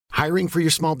Hiring for your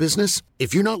small business?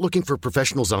 If you're not looking for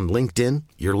professionals on LinkedIn,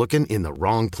 you're looking in the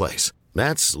wrong place.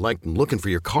 That's like looking for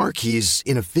your car keys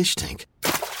in a fish tank.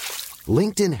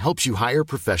 LinkedIn helps you hire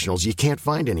professionals you can't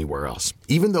find anywhere else,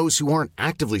 even those who aren't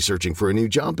actively searching for a new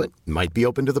job but might be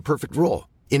open to the perfect role.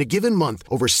 In a given month,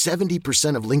 over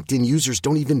 70% of LinkedIn users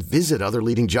don't even visit other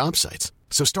leading job sites.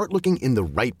 So start looking in the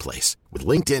right place. With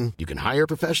LinkedIn, you can hire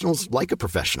professionals like a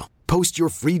professional. Post your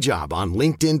free job on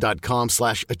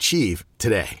linkedin.com/achieve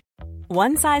today.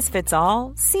 One size fits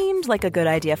all seemed like a good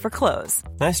idea for clothes.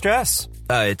 Nice dress.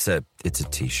 It's a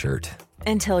t-shirt.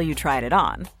 Until you tried it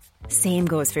on. Same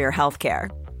goes for your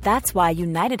healthcare. That's why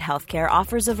United Healthcare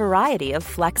offers a variety of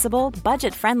flexible,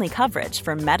 budget-friendly coverage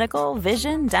for medical,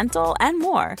 vision, dental, and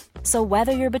more. So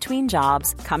whether you're between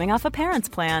jobs, coming off a parent's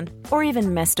plan, or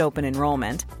even missed open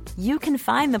enrollment, you can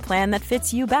find the plan that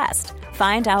fits you best.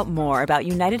 Find out more about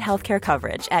United Healthcare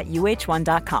coverage at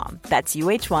uh1.com. That's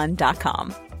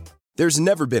uh1.com. There's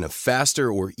never been a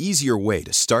faster or easier way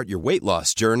to start your weight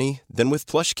loss journey than with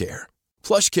PlushCare.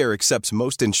 PlushCare accepts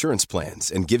most insurance plans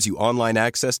and gives you online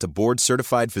access to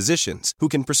board-certified physicians who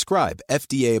can prescribe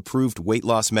FDA-approved weight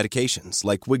loss medications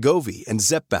like Wegovy and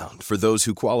Zepbound for those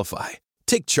who qualify.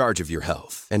 Take charge of your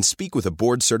health and speak with a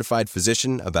board-certified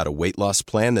physician about a weight loss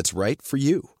plan that's right for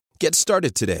you. Get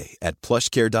started today at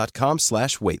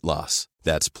plushcare.com/weight loss.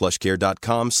 That's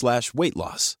plushcare.com/weight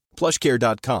loss.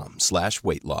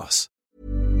 plushcare.com/weight loss.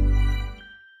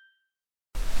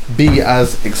 Be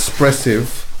as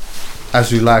expressive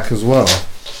as you like as well,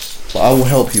 but I will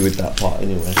help you with that part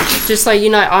anyway. Just so you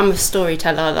know, I'm a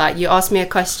storyteller. Like, you ask me a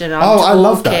question, I'm I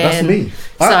love that. That's me.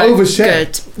 I overshare.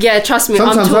 Good. Yeah, trust me.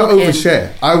 Sometimes I'm talking. I overshare.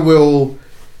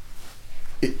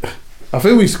 I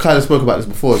think we kind of spoke about this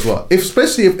before as well.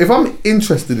 Especially if I'm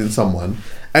interested in someone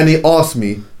and he asks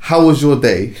me, "How was your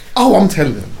day?" Oh, I'm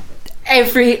telling him.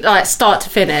 Every, like, start to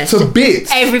finish. To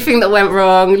bits. Everything that went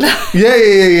wrong. Yeah.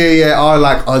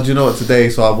 Do you know what, today?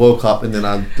 So I woke up and then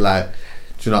I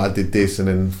did this and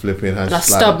then flipping. And I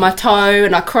stubbed my toe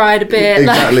and I cried a bit.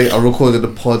 Exactly. I recorded the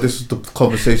pod. This is the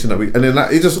conversation that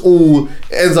it just all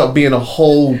ends up being a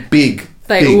whole big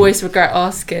They thing. always regret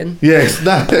asking. Yes.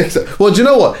 Well, do you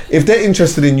know what? If they're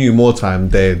interested in you more time,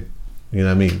 you know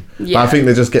what I mean? Yeah. But I think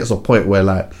there just gets a point where,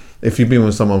 like, if you've been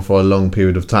with someone for a long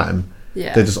period of time,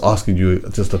 yeah, they're just asking you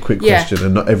just a quick question,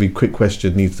 and not every quick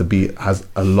question has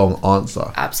a long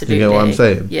answer. Absolutely. You get what I'm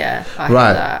saying? Yeah, I hear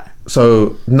that.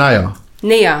 So Nia.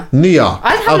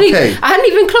 I hadn't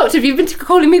even clocked if you've been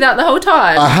calling me that the whole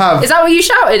time. I have. Is that what you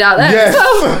shouted out there? Yes.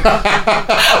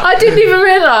 I didn't even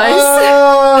realise.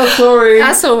 Oh, sorry.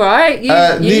 That's all right.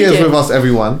 Nia's with us,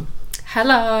 everyone.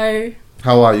 Hello.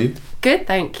 How are you? Good,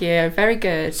 thank you. Very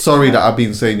good. Sorry that I've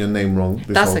been saying your name wrong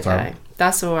this whole time. That's okay.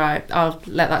 That's all right. I'll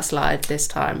let that slide this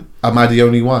time. Am I the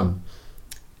only one?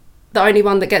 The only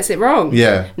one that gets it wrong?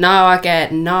 Yeah. No, I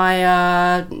get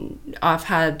Naya. I've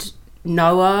had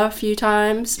Noah a few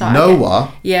times.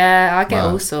 Noah? I get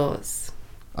all sorts.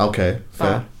 Okay,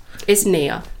 fair. But it's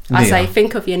Nia. I say,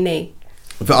 think of your knee.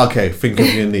 Okay, think of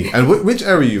your knee. And which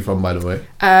area are you from, by the way?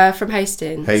 From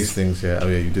Hastings. Hastings, yeah. Oh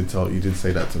yeah, you did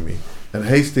say that to me. And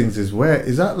Hastings is where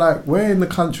in the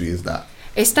country is that?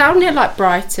 It's down near, like,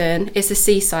 Brighton. It's a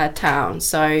seaside town,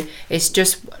 so it's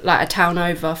just like a town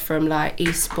over from, like,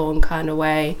 Eastbourne kind of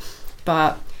way.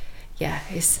 But yeah,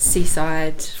 it's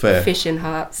seaside, fair. Fishing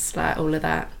huts, like all of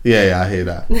that. Yeah, I hear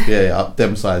that. Yeah, up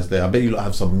them sides there. I bet you lot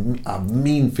have some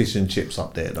mean fish and chips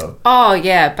up there, though. Oh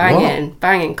yeah,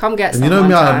 banging. Come get some. And you know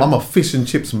me, time. I'm a fish and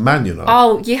chips man, you know.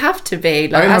 Oh, you have to be.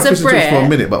 Like, I didn't as have a fish Brit. and chips for a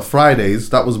minute, but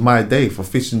Fridays, that was my day for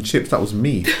fish and chips. That was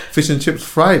me. Fish and chips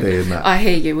Friday and that. I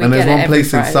hear you. And there's one place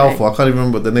Friday. in Southall, I can't even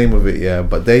remember the name of it, yeah,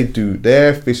 but they do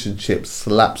their fish and chips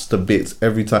slaps to bits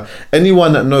every time.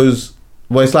 Anyone that knows,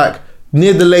 well, it's like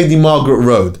near the Lady Margaret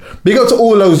Road. Big up to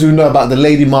all those who know about the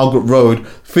Lady Margaret Road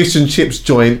fish and chips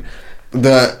joint.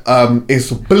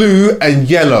 It's blue and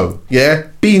yellow, yeah?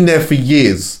 Been there for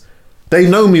years. They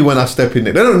know me when I step in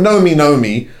there. They don't know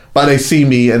me, but they see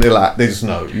me and they just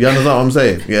know. You understand what I'm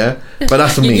saying? Yeah? But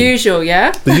that's me. The usual,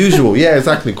 yeah? The usual, yeah,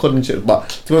 exactly. Cod and chips. But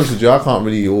to be honest with you, I can't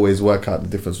really always work out the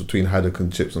difference between haddock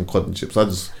and chips and cod and chips.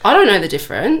 I don't know the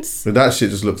difference. But that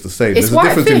shit just looks the same. It's There's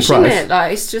white a difference fish, in price. isn't it?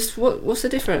 Like, it's just, what's the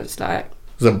difference? Like,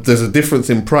 there's a difference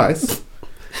in price.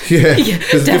 Yeah, there's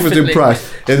a difference in definitely.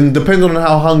 price. And depending on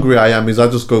how hungry I am, I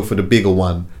just go for the bigger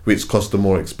one, which costs the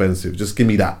more expensive. Just give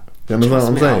me that. You understand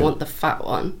what I'm saying? I want the fat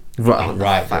one.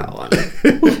 Right. Fat one.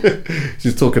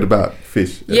 She's talking about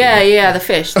fish. Yeah, the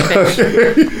fish.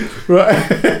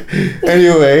 Right.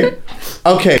 Anyway,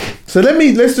 okay. So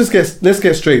let's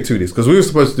get straight to this, because we were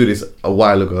supposed to do this a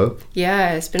while ago.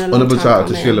 Yeah, it's been a long Honourable time. shout out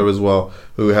to Sheila as well,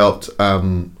 who helped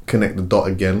connect the dot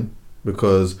again,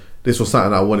 because this was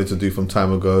something I wanted to do from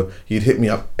time ago. He'd hit me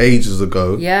up ages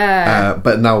ago. Yeah.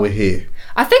 But now we're here.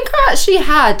 I think I actually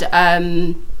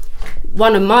had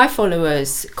one of my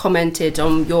followers commented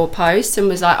on your post and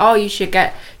was like, "Oh, you should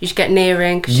get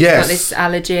Nearing because she's got this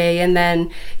allergy." And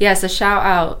then so shout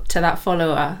out to that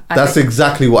follower. That's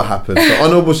exactly what happened. So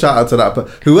honourable shout out to that, but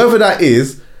whoever that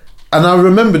is, and I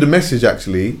remember the message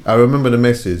actually.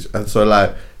 And so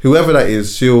like whoever that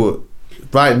is,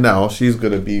 right now she's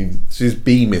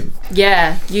beaming.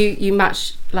 Yeah, you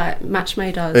match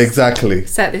made us. Exactly.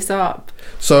 Set this up.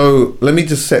 So let me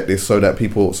just set this so that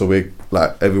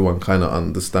everyone kind of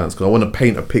understands, because I want to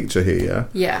paint a picture here. Yeah.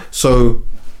 Yeah. So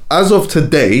as of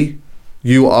today,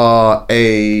 you are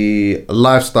a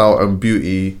lifestyle and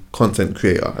beauty content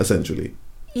creator, essentially.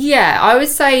 Yeah, I would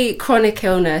say chronic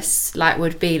illness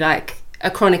would be like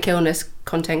a chronic illness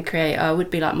content creator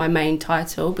would be like my main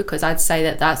title, because I'd say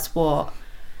that that's what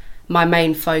my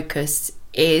main focus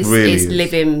is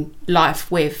living life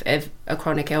with a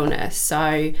chronic illness.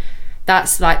 So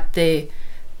that's like the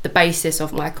basis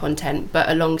of my content, but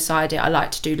alongside it I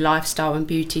like to do lifestyle and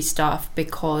beauty stuff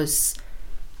because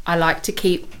I like to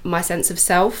keep my sense of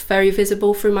self very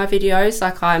visible through my videos.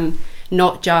 Like, I'm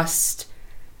not just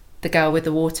the girl with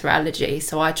the water allergy,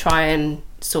 so I try and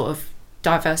sort of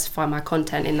diversify my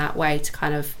content in that way to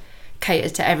kind of cater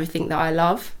to everything that I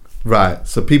love. Right,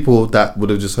 so people that would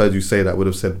have just heard you say that would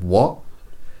have said, what?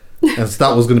 And so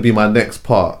that was going to be my next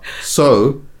part.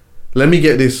 So let me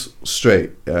get this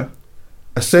straight, yeah?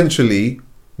 Essentially,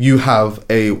 you have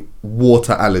a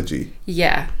water allergy.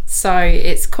 Yeah, so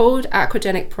it's called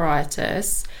aquagenic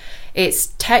pruritus.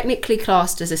 It's technically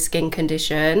classed as a skin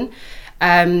condition,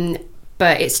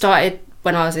 but it started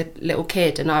when I was a little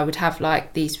kid, and I would have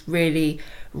like these really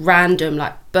random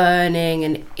like burning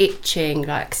and itching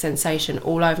like sensation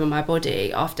all over my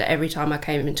body after every time I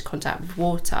came into contact with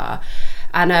water.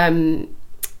 And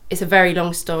it's a very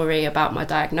long story about my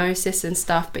diagnosis and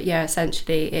stuff, but yeah,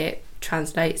 essentially it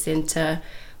translates into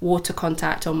water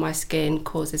contact on my skin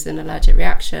causes an allergic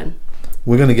reaction.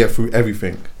 We're going to get through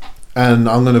everything, and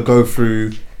I'm going to go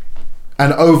through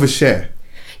and overshare.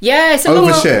 Yeah, it's a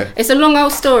long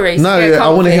old story. No, I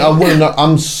want to know.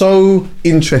 I'm so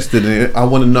interested in it. I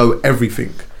want to know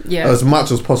everything. Yeah. As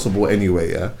much as possible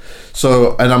anyway, yeah.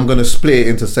 So, and I'm going to split it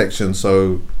into sections.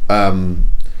 So,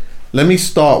 let me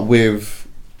start with,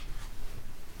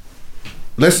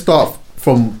 let's start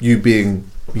from you being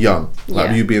young,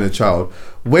 like you being a child.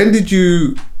 When did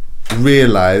you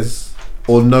realise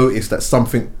or notice that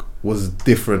something was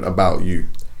different about you?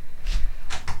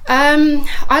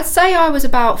 I'd say I was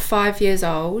about 5 years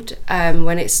old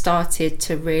when it started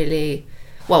to really...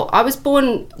 Well, I was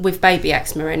born with baby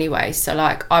eczema anyway, so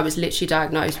like I was literally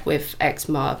diagnosed with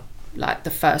eczema like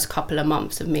the first couple of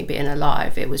months of me being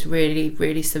alive. It was really,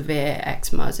 really severe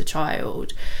eczema as a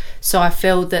child. So I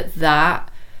feel that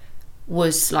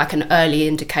was like an early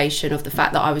indication of the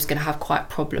fact that I was going to have quite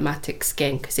problematic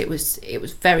skin, because it was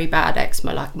very bad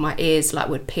eczema. Like my ears like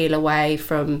would peel away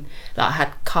from, like I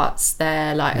had cuts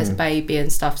there like as a baby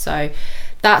and stuff. So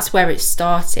that's where it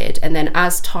started. And then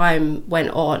as time went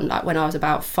on, like when I was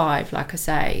about 5, like I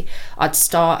say, I'd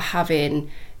start having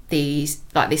these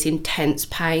like this intense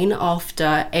pain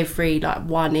after every like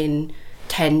 1 in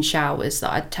 10 showers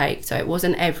that I'd take. So it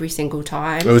wasn't every single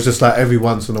time. It was just like every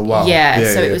once in a while.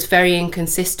 It was very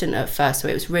inconsistent at first, so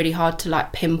it was really hard to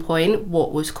like pinpoint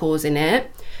what was causing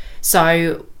it.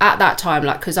 So at that time,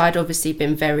 like, because I'd obviously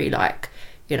been very like,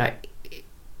 you know,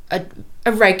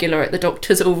 a regular at the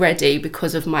doctors already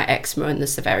because of my eczema and the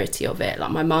severity of it.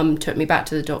 Like my mum took me back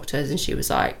to the doctors and she was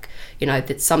like, you know,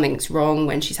 that something's wrong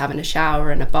when she's having a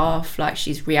shower and a bath, like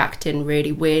she's reacting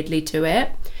really weirdly to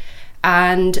it.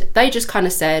 And they just kind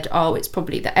of said, oh, it's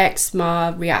probably the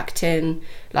eczema reacting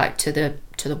like to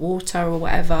the water or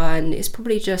whatever, and it's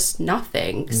probably just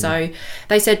nothing. So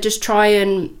they said just try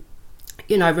and,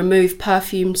 you know, remove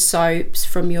perfumed soaps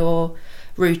from your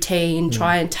routine,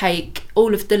 try and take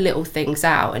all of the little things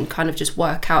out and kind of just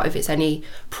work out if it's any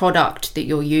product that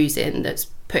you're using that's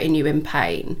putting you in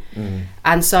pain.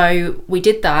 And so we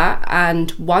did that,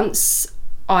 and once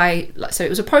so it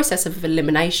was a process of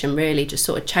elimination, really, just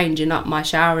sort of changing up my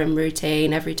showering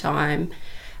routine every time.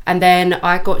 And then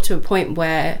I got to a point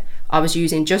where I was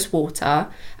using just water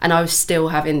and I was still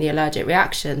having the allergic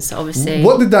reaction. So obviously...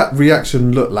 What did that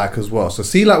reaction look like as well? So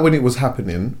see, like when it was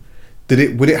happening,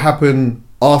 would it happen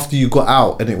after you got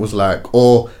out and it was like,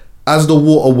 or as the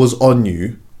water was on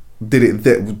you,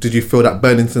 did you feel that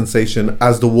burning sensation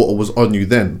as the water was on you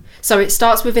then? So it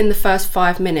starts within the first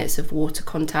 5 minutes of water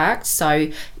contact. So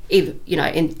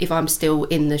if I'm still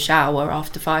in the shower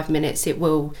after 5 minutes, it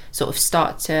will sort of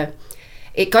start to,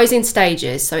 it goes in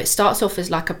stages. So it starts off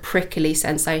as like a prickly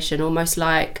sensation, almost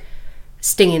like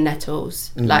stinging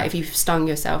nettles. Like if you've stung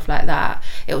yourself like that,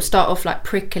 it will start off like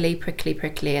prickly,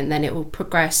 and then it will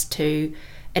progress to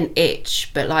an itch,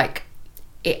 but like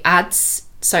it adds,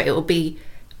 so it will be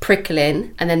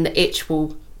prickling and then the itch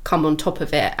will come on top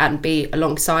of it and be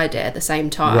alongside it at the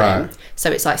same time. Right. So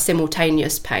it's like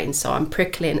simultaneous pain, so I'm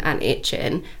prickling and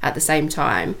itching at the same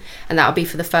time, and that'll be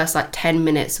for the first like 10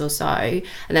 minutes or so, and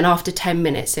then after 10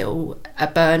 minutes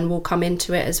a burn will come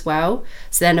into it as well.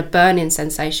 So then a burning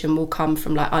sensation will come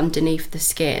from like underneath the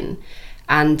skin,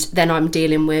 and then I'm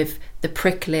dealing with the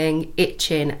prickling,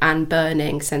 itching and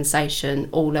burning sensation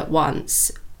all at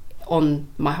once on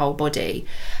my whole body,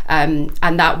 and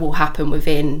that will happen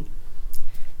within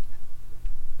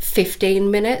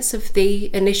 15 minutes of the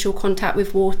initial contact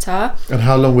with water. And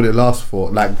how long would it last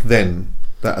for, like then,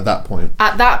 at that point?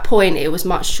 At that point it was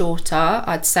much shorter.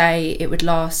 I'd say it would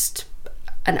last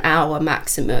an hour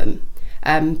maximum,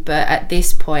 but at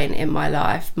this point in my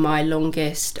life, my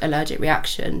longest allergic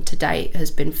reaction to date has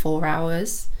been 4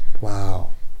 hours. Wow.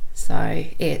 So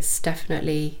it's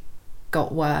definitely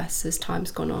got worse as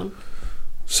time's gone on.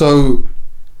 So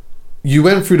you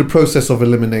went through the process of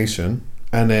elimination,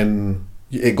 and then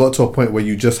it got to a point where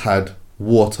you just had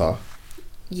water.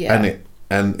 Yeah.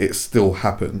 And it still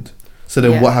happened. So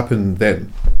then what happened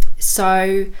then?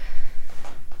 So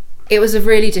it was a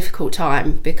really difficult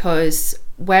time, because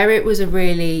where it was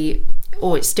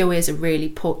it still is a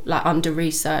really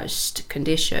under-researched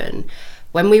condition,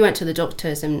 when we went to the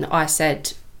doctors and I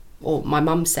said, or my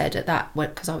mum said at that,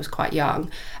 because I was quite young,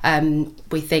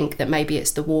 we think that maybe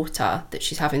it's the water that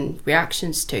she's having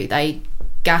reactions to. They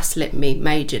gaslit me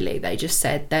majorly. They just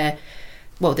said the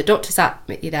doctor sat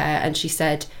me there and she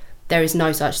said, there is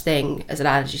no such thing as an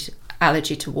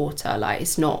allergy to water. Like,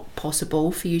 it's not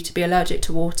possible for you to be allergic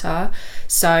to water.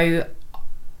 So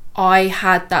I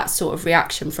had that sort of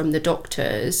reaction from the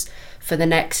doctors for the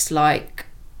next like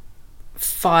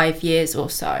 5 years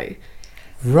or so.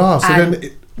 Right. So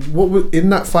then what was in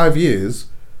that 5 years,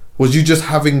 was you just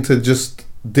having to just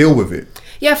deal with it?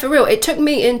 Yeah, for real. It took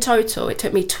me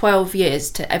 12 years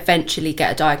to eventually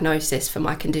get a diagnosis for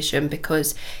my condition,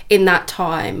 because in that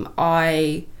time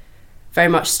I very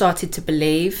much started to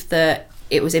believe that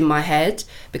it was in my head,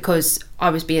 because I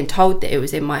was being told that it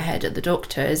was in my head at the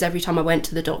doctors. Every time I went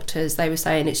to the doctors, they were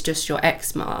saying it's just your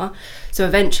eczema. So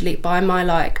eventually by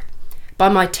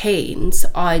my teens,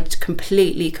 I'd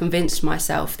completely convinced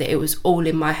myself that it was all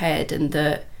in my head, and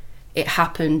that it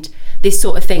happened, this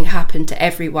sort of thing happened to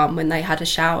everyone when they had a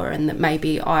shower, and that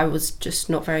maybe I was just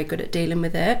not very good at dealing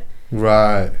with it.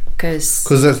 Right.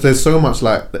 Because there's so much,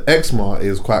 like, the eczema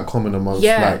is quite common amongst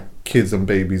like kids and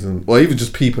babies, or even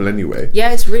just people anyway.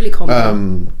 Yeah, it's really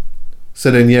common.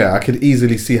 So then I could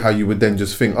easily see how you would then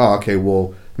just think, oh, okay,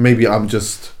 well, maybe I'm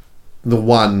just the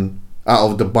one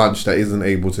out of the bunch that isn't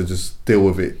able to just deal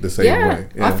with it the same way.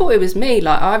 Yeah, I thought it was me.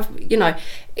 Like,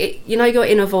 your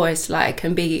inner voice, like,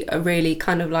 can be a really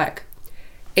kind of like,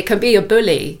 it can be a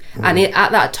bully. And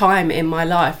at that time in my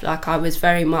life, like, I was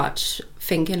very much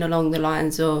thinking along the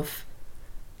lines of,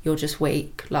 you're just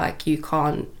weak. Like, you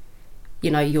can't,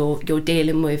 you're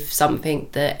dealing with something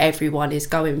that everyone is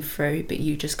going through, but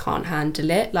you just can't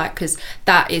handle it. Like, because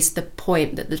that is the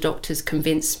point that the doctors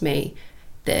convinced me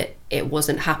that it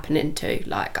wasn't happening to.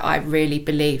 Like, I really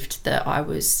believed that I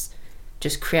was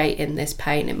just creating this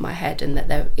pain in my head, and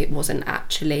that it wasn't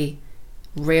actually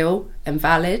real and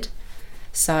valid.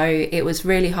 So it was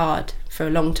really hard for a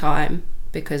long time,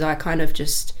 because I kind of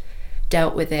just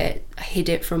dealt with it, hid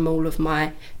it from all of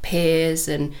my peers,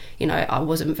 and I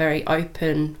wasn't very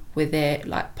open with it.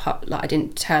 Like I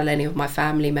didn't tell any of my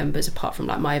family members, apart from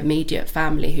like my immediate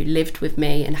family who lived with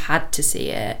me and had to see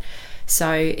it.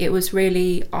 So it was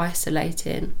really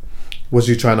isolating. Was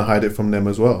you trying to hide it from them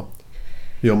as well?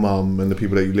 Your mum and the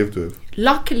people that you lived with?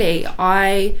 Luckily,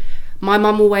 my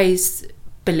mum always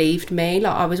believed me.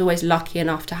 Like, I was always lucky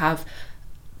enough to have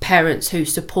parents who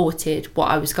supported what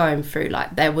I was going through.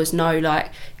 Like, there was no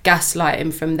like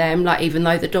gaslighting from them. Like, even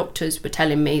though the doctors were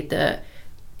telling me that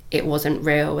it wasn't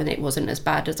real and it wasn't as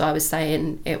bad as I was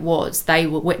saying it was, they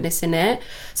were witnessing it.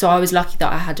 So I was lucky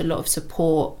that I had a lot of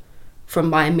support from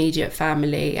my immediate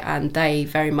family, and they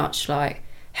very much like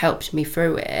helped me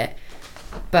through it.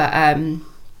 But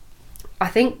I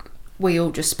think we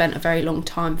all just spent a very long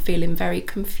time feeling very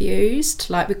confused,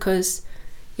 like, because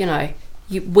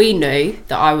we knew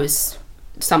that I was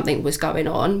something was going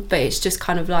on, but it's just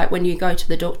kind of like when you go to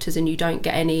the doctors and you don't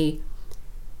get any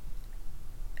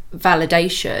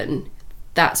validation,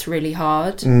 that's really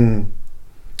hard.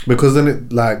 Because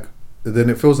then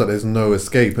it feels like there's no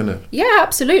escape, innit? Yeah,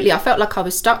 absolutely. I felt like I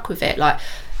was stuck with it. Like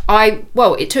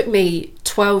it took me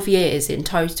 12 years in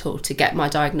total to get my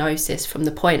diagnosis, from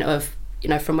the point of,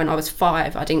 from when I was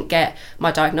 5. I didn't get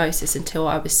my diagnosis until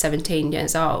I was 17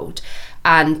 years old.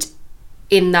 And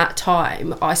in that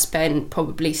time, I spent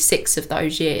probably 6 of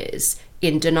those years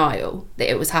in denial that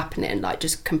it was happening. Like,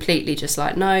 just completely just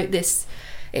like, no,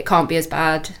 it can't be as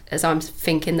bad as I'm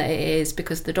thinking that it is,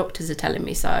 because the doctors are telling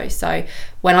me so. So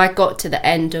when I got to the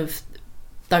end of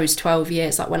those 12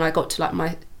 years, like when I got to like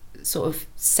my sort of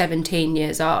 17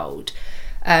 years old,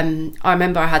 I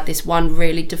remember I had this one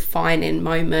really defining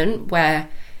moment where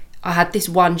I had this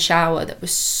one shower that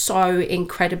was so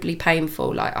incredibly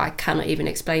painful, like I cannot even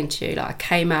explain to you. Like, I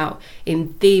came out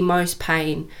in the most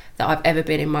pain that I've ever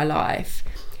been in my life.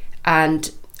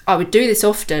 And I would do this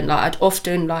often. Like, I'd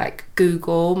often like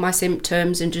Google my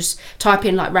symptoms and just type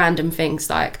in like random things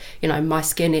like, my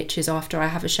skin itches after I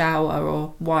have a shower,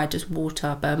 or why does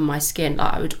water burn my skin?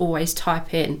 Like, I would always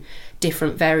type in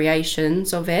different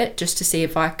variations of it just to see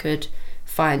if I could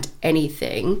find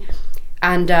anything.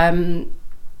 And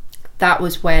that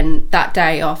was when, that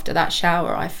day after that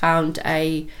shower, I found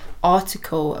a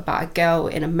article about a girl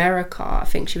in America. I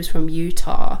think she was from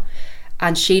Utah,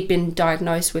 and she'd been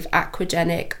diagnosed with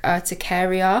aquagenic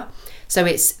urticaria. So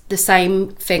it's the same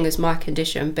thing as my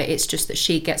condition, but it's just that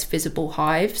she gets visible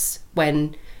hives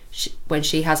when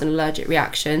she has an allergic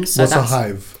reaction. So what's a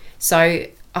hive? So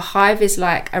a hive is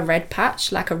like a red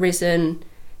patch, like a risen,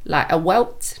 like a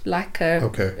welt, like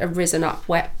a risen up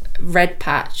wet red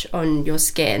patch on your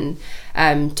skin,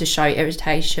 to show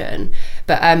irritation.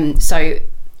 But so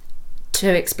to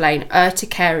explain,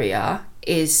 urticaria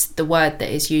is the word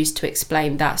that is used to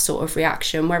explain that sort of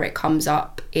reaction, where it comes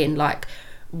up in like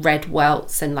red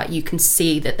welts and like you can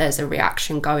see that there's a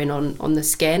reaction going on the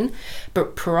skin.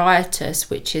 But pruritus,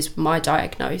 which is my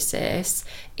diagnosis,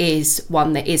 is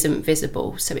one that isn't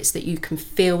visible. So it's that you can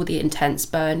feel the intense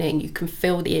burning, you can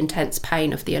feel the intense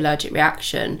pain of the allergic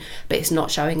reaction, but it's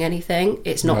not showing anything.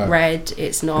 It's not red,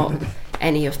 it's not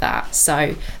any of that.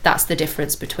 So that's the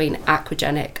difference between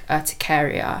aquagenic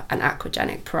urticaria and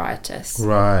aquagenic pruritus.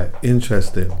 Right,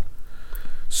 interesting.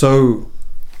 So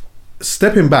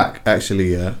stepping back,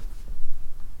 actually,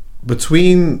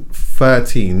 between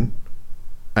 13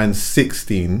 and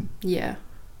 16,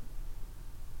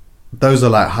 those are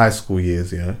like high school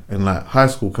years, and like high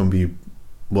school can be,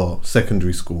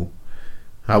 secondary school,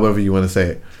 however you want to say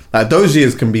it. Like, those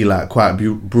years can be like quite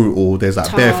brutal. There's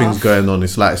like bare things going on.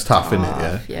 It's like, it's tough,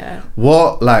 innit? Yeah.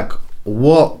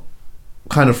 What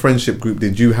kind of friendship group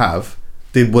did you have?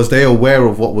 Was they aware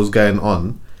of what was going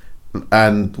on,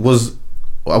 and what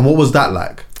was that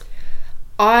like?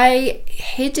 I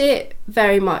hid it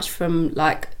very much from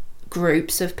like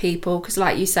groups of people, because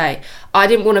like you say, I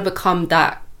didn't want to become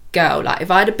that girl. Like,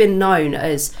 if I'd have been known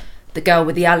as the girl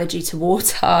with the allergy to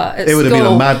water at it would have school,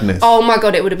 been a madness. Oh my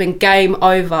god, it would have been game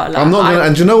over. Like,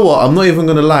 and do you know what? I'm not even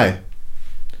gonna lie.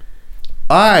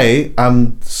 I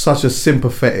am such a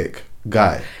sympathetic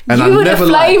guy, and you would have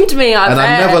flamed me. I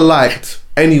never liked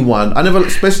anyone.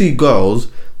 Especially girls,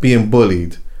 being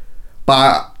bullied.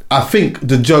 But I think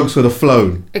the jokes would have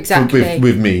flown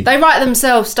with me. They write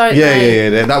themselves, don't they?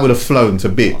 Yeah. That would have flown to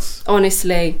bits.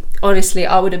 Honestly,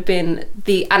 I would have been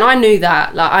and I knew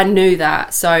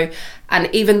that. So, and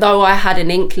even though I had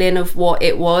an inkling of what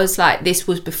it was, like, this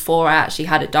was before I actually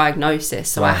had a diagnosis.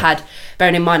 So I had,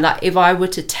 bearing in mind, like, if I were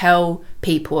to tell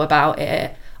people about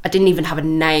it, I didn't even have a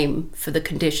name for the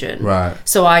condition. Right.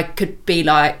 So I could be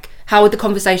like, how would the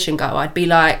conversation go? I'd be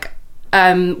like,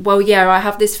 I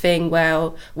have this thing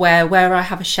where I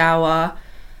have a shower,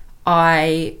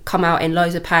 I come out in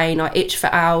loads of pain, I itch for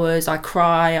hours, I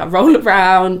cry, I roll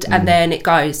around, and then it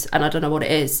goes, and I don't know what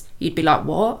it is. You'd be like,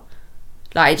 what?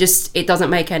 Like, it doesn't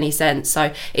make any sense.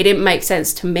 So it didn't make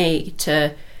sense to me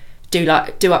to do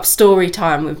up story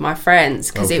time with my friends,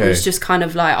 because it was just kind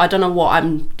of like, I don't know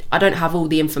I don't have all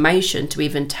the information to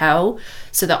even tell.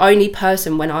 So the only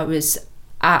person when I was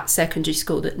at secondary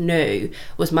school that knew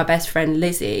was my best friend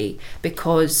Lizzie,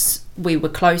 because we were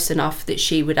close enough that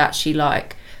she would actually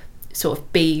like sort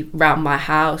of be round my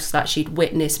house, like she'd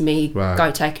witness me go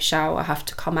take a shower, have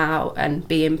to come out and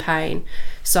be in pain.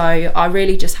 So I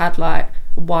really just had like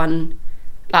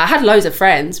I had loads of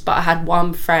friends, but I had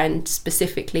one friend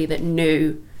specifically that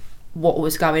knew what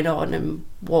was going on and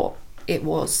what it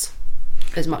was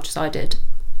as much as I did.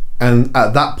 And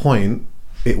at that point,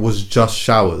 it was just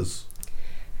showers.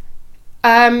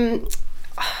 I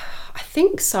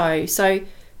think so. So,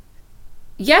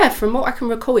 yeah, from what I can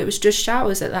recall, it was just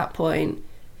showers at that point.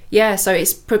 Yeah, so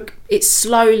it's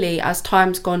slowly, as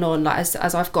time's gone on, like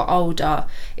as I've got older,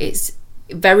 it's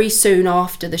very soon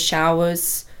after the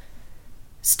showers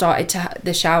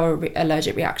the shower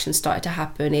allergic reaction started to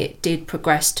happen, it did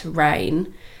progress to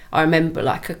rain. I remember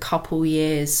like a couple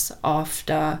years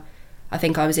after, I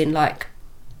think I was in I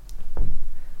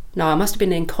must have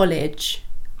been in college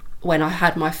when I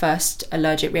had my first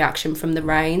allergic reaction from the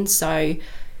rain. So,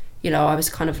 you know, I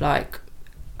was like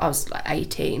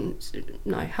 18.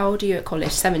 No, how old are you at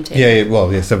college? 17? Yeah,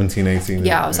 well, yeah, 17, 18.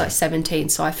 Yeah, I was like 17.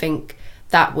 So I think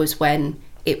that was when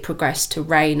it progressed to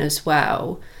rain as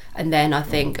well. And then I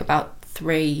think about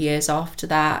 3 years after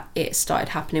that, it started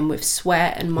happening with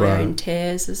sweat and my own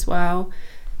tears as well.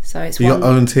 So it's your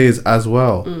own tears as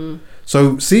well.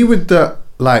 So see with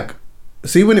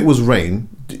when it was rain,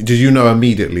 did you know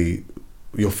immediately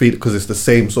your feet, because it's the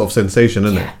same sort of sensation,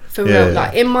 isn't it? For real.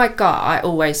 Like in my gut, I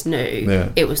always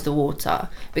knew it was the water,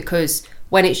 because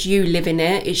when it's you living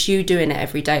it, it's you doing it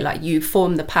every day. Like you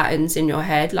form the patterns in your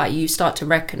head, like you start to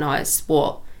recognise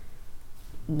what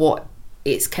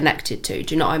it's connected to.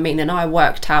 Do you know what I mean? And I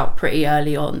worked out pretty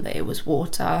early on that it was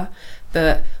water.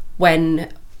 But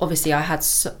when obviously I had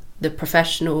the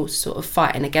professionals sort of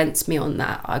fighting against me on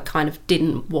that, I kind of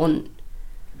didn't want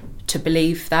to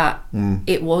believe that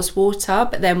it was water.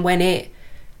 But then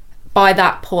by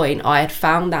that point, I had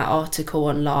found that article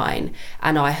online,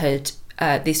 and I had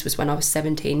this was when I was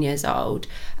 17 years old.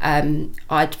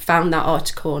 I'd found that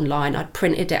article online, I'd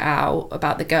printed it out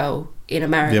about the girl in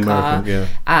America,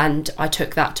 and I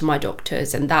took that to my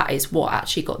doctors, and that is what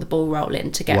actually got the ball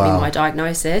rolling to get me my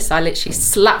diagnosis. I literally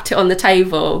slapped it on the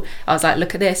table. I was like,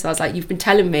 look at this. I was like, you've been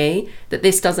telling me that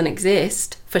this doesn't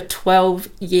exist for 12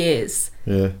 years.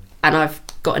 Yeah. And I've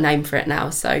got a name for it now,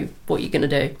 so what are you going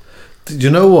to do? Do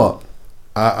you know what?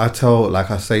 I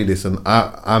say this, and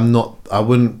I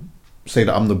wouldn't say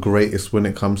that I'm the greatest when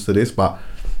it comes to this, but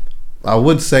I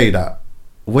would say that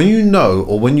when you know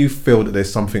or when you feel that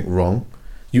there's something wrong,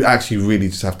 you actually really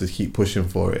just have to keep pushing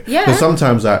for it. Yeah. Because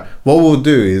sometimes what we'll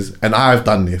do is, and I've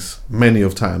done this many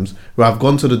of times, where I've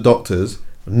gone to the doctors,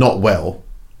 not well,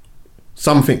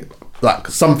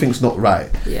 something's not right.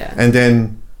 Yeah. And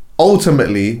then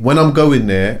ultimately, when I'm going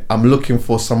there, I'm looking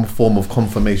for some form of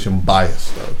confirmation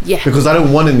bias though. Yeah. Because I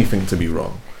don't want anything to be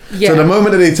wrong. Yeah. So the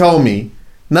moment that they tell me,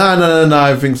 no,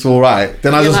 everything's all right,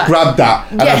 then I just grab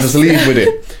that and I just leave with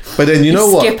it. But then you know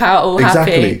what? Skip out all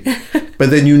happy. But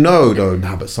then you know though,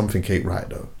 but something ain't right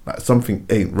though. Like something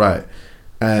ain't right.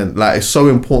 And like it's so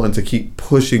important to keep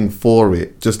pushing for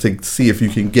it just to see if you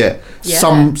can get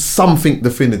something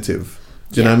definitive.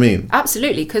 Do you know what I mean?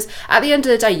 Absolutely, because at the end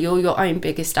of the day, you're your own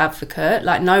biggest advocate.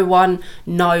 Like no one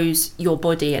knows your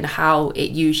body and how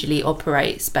it usually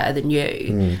operates better than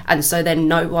you. And so then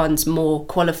no one's more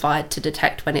qualified to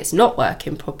detect when it's not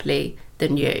working properly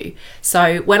than you.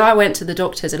 So when I went to the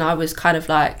doctors and I was kind of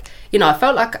like, I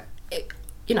felt like, it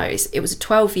was a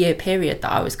 12-year period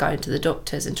that I was going to the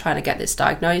doctors and trying to get this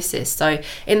diagnosis. So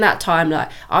in that time, like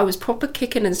I was proper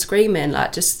kicking and screaming,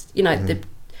 like just,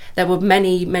 there were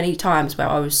many, many times where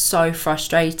I was so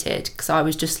frustrated because I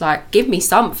was just like, give me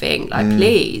something, like,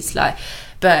 please. Like,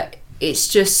 but it's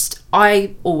just,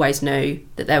 I always knew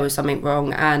that there was something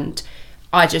wrong, and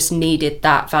I just needed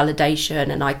that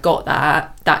validation, and I got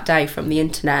that day from the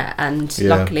internet, and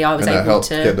luckily I was able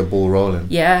to get the ball rolling.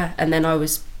 Yeah, and then I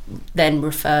was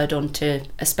referred on to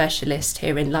a specialist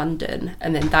here in London,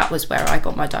 and then that was where I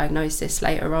got my diagnosis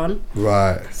later on.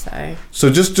 Right.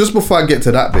 So just before I get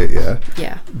to that bit,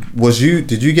 was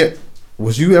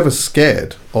you ever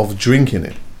scared of drinking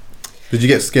it? Did you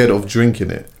get scared of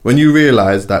drinking it when you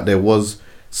realized that there was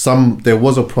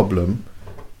a problem,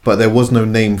 but there was no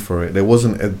name for it? There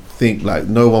wasn't a thing, like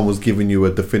no one was giving you a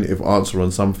definitive answer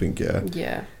on something.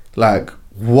 Yeah. Like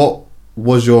what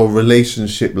was your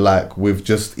relationship like with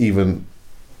just even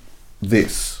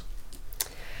this?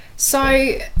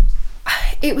 So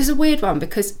it was a weird one,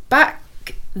 because back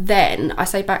then, I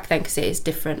say back then because it is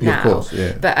different now, of course,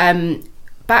 yeah. But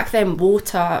back then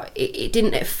water, it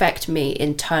didn't affect me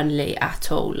internally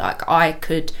at all. Like I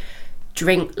could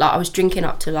drink, like I was drinking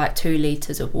up to like 2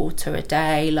 litres of water a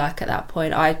day. Like at that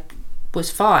point I was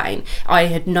fine. I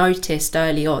had noticed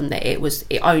early on that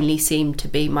it only seemed to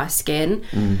be my skin.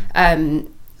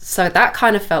 So that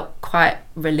kind of felt quite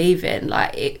relieving.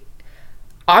 Like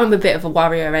I'm a bit of a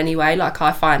worrier anyway, like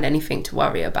I find anything to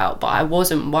worry about, but I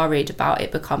wasn't worried about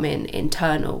it becoming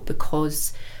internal,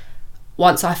 because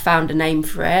once I found a name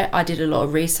for it, I did a lot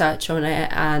of research on it,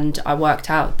 and I worked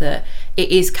out that it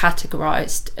is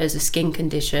categorised as a skin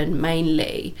condition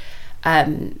mainly,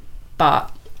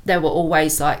 but there were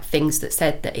always like things that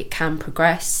said that it can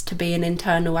progress to be an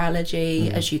internal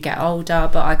allergy as you get older,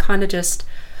 but I kind of just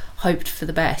hoped for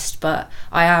the best. But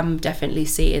I am definitely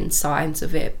seeing signs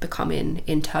of it becoming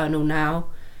internal now.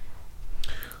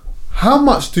 How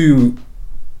much do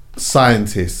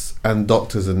scientists and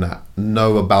doctors and that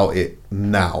know about it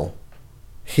now,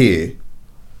 here?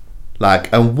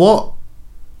 Like, and what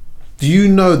do you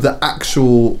know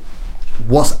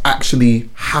what's actually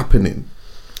happening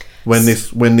when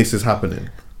this is happening?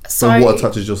 So when water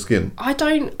touches your skin?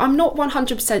 I'm not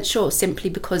 100% sure,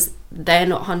 simply because they're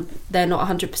not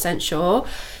 100% sure.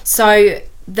 So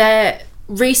their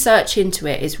research into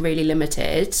it is really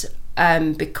limited,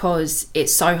 because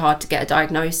it's so hard to get a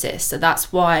diagnosis. So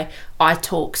that's why I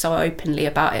talk so openly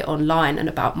about it online and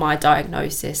about my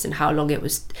diagnosis and how long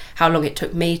it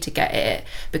took me to get it,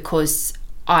 because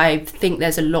I think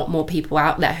there's a lot more people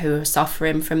out there who are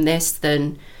suffering from this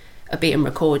than are being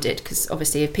recorded. Because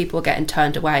obviously if people are getting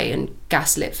turned away and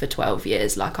gaslit for 12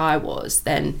 years like I was,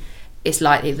 then it's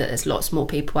likely that there's lots more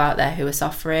people out there who are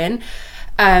suffering.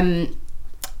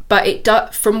 But it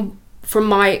does, from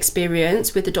my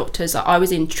experience with the doctors, I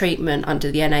was in treatment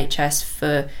under the NHS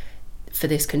for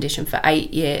this condition for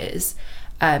 8 years,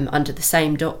 under the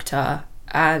same doctor,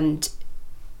 and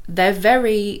they're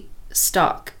very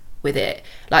stuck with it.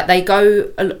 Like, they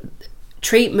go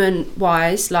treatment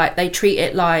wise, like they treat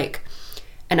it like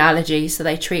an allergy, so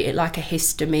they treat it like a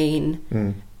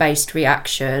histamine based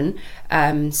reaction.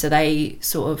 So they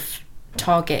sort of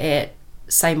target it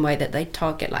same way that they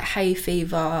target like hay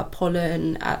fever,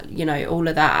 pollen, all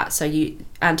of that. So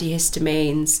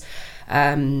antihistamines.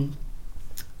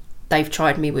 They've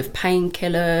tried me with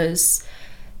painkillers.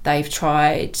 I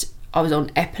was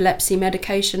on epilepsy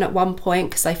medication at one point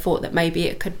because they thought that maybe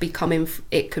it could be coming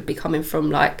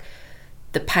from like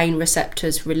the pain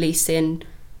receptors releasing,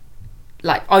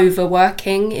 like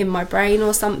overworking in my brain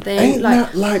or something.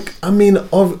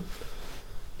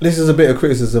 This is a bit of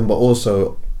criticism, but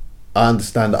also I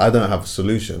understand that I don't have a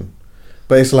solution.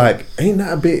 But it's like, ain't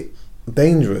that a bit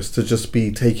dangerous to just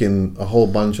be taking a whole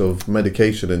bunch of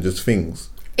medication and just things?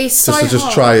 It's so hard.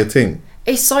 Just try a thing.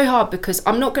 It's so hard because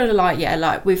I'm not going to lie,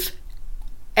 like with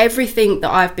everything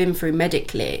that I've been through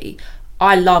medically,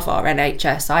 I love our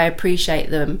NHS. I appreciate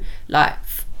them like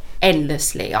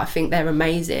endlessly. I think they're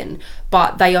amazing,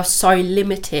 but they are so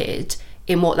limited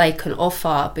in what they can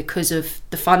offer because of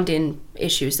the funding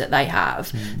issues that they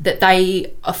have, that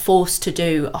they are forced to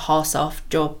do a half-assed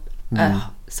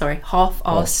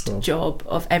job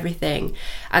of everything.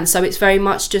 And so it's very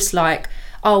much just like,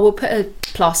 oh, we'll put a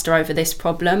plaster over this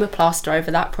problem, a plaster over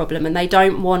that problem, and they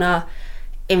don't want to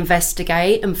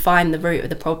investigate and find the root of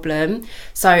the problem.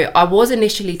 So I was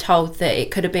initially told that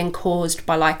it could have been caused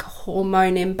by like a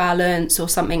hormone imbalance or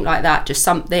something like that, just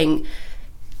something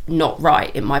not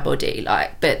right in my body,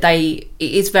 but it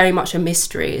is very much a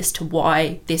mystery as to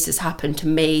why this has happened to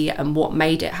me and what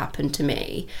made it happen to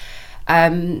me.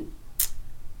 Sorry,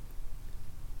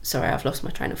 I've lost my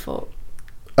train of thought.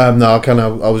 No,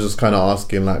 I was just kind of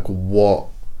asking like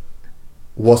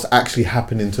what's actually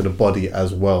happening to the body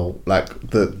as well, like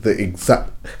the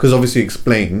exact, because obviously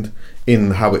explained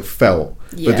in how it felt,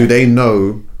 but do they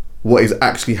know what is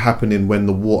actually happening when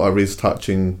the water is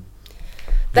touching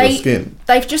your skin?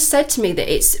 They've just said to me that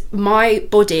it's my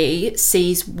body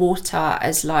sees water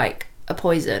as like a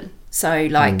poison, so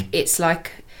like it's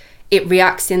like it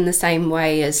reacts in the same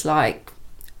way as like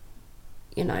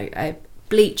a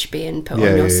bleach being put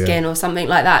on your skin or something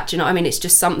like that. Do you know what I mean? It's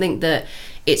just something that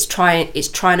it's trying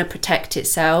to protect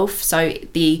itself. So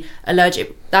the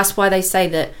allergic, that's why they say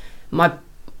that my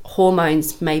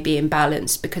hormones may be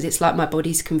imbalanced, because it's like my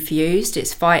body's confused.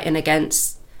 It's fighting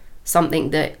against something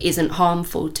that isn't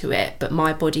harmful to it, but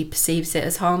my body perceives it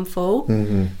as harmful.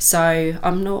 So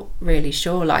I'm not really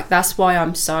sure. Like, that's why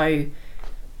I'm so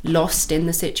lost in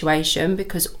the situation,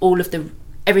 because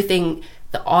everything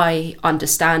that I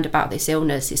understand about this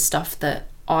illness is stuff that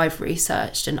I've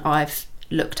researched and I've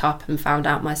looked up and found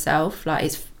out myself. Like,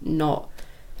 it's not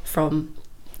from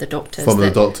the doctors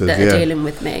that are dealing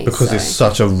with me, because it's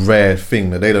such a rare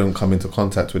thing that they don't come into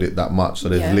contact with it that much. So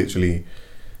there's literally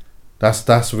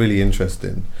that's really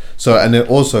interesting. So, and then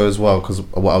also as well, because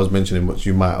what I was mentioning, which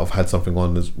you might have had something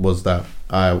on, was that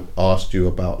I asked you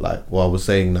about, like, I was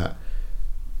saying that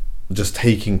just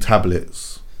taking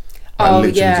tablets,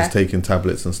 just taking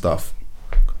tablets and stuff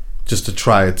just to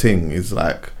try a thing is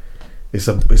like, it's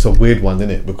a weird one,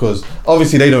 isn't it? Because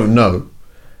obviously they don't know.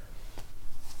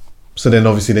 So then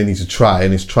obviously they need to try,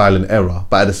 and it's trial and error,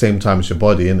 but at the same time it's your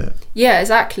body, isn't it? Yeah,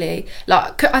 exactly.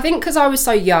 Like, I think because I was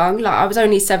so young, like I was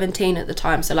only 17 at the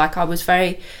time, so like I was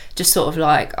very just sort of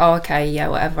like, oh, okay, yeah,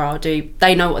 whatever, I'll do.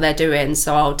 They know what they're doing,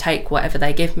 so I'll take whatever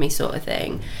they give me, sort of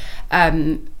thing.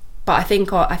 But I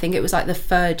think it was like the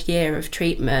 3rd year of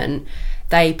treatment,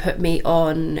 they put me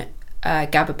on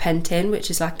gabapentin, which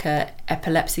is like a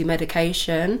epilepsy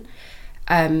medication.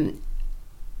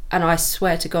 And I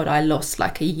swear to God, I lost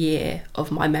like a year of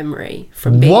my memory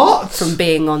from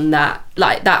being on that.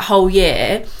 Like that whole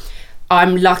year,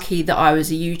 I'm lucky that I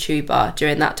was a YouTuber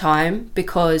during that time,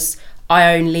 because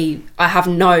I have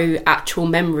no actual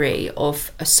memory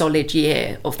of a solid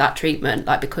year of that treatment.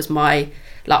 Like, because I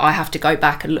have to go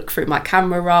back and look through my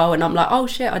camera roll, and I'm like, oh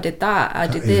shit, I did that, I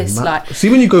did this. Like, see,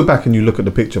 when you go back and you look at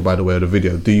the picture, by the way, of the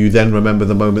video, do you then remember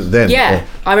the moment then? Yeah,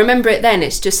 I remember it then.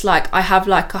 It's just like I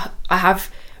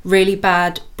have really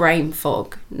bad brain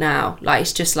fog now. Like,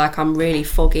 it's just like I'm really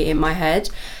foggy in my head,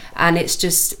 and that's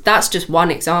just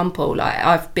one example. Like,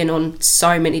 I've been on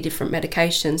so many different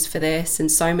medications for this,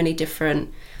 and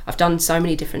I've done so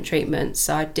many different treatments.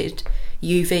 I did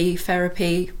UV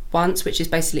therapy once, which is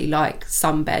basically like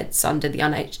sunbeds under the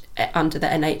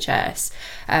NHS,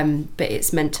 but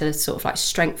it's meant to sort of like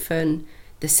strengthen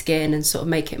the skin and sort of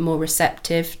make it more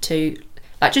receptive to,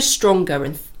 like, just stronger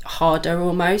and harder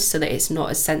almost, so that it's not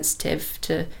as sensitive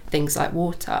to things like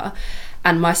water.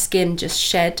 And my skin just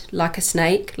shed like a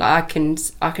snake. Like,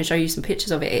 I can show you some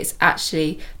pictures of it. It's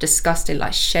actually disgusting,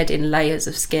 like shedding layers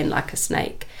of skin like a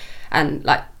snake. And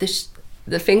like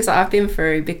the things that I've been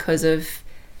through because of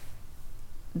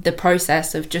the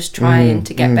process of just trying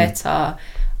to get better,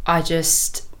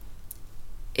 it's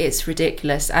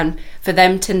ridiculous. And for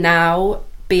them to now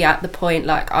be at the point,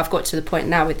 like I've got to the point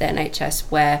now with the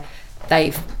NHS where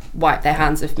they've wiped their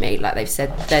hands of me. Like, they've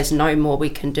said there's no more we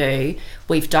can do.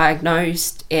 We've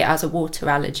diagnosed it as a water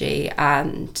allergy,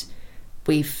 and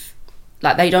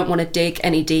they don't want to dig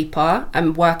any deeper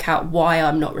and work out why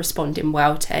I'm not responding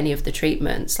well to any of the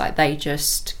treatments. Like, they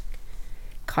just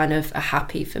kind of are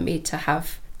happy for me to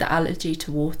have the allergy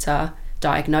to water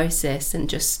diagnosis and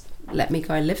just let me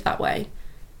go and live that way.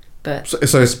 But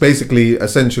so it's basically,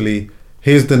 essentially,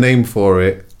 here's the name for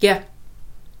it. Yeah,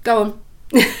 go on.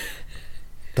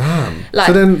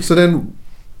 Damn. So then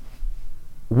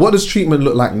what does treatment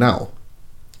look like now?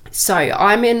 So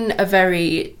I'm in a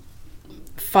very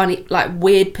funny, like,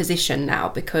 weird position now,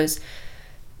 because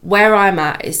where I'm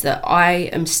at is that I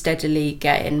am steadily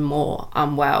getting more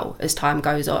unwell as time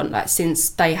goes on. Like, since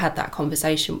they had that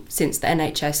conversation, since the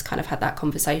NHS kind of had that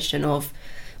conversation of,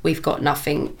 we've got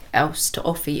nothing else to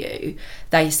offer you,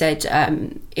 they said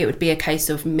it would be a case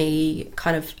of me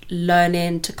kind of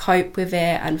learning to cope with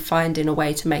it and finding a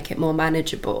way to make it more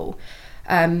manageable.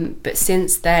 But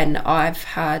since then, I've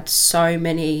had so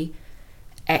many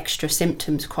extra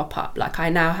symptoms crop up. Like, I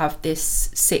now have this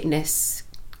sickness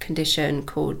condition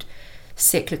called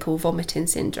cyclical vomiting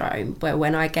syndrome, where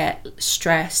when I get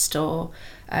stressed or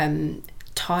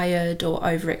tired or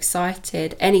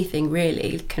overexcited, anything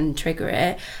really can trigger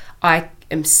it. I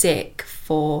am sick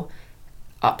for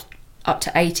up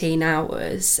to 18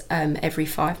 hours every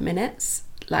 5 minutes,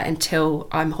 like, until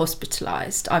I'm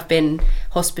hospitalised. I've been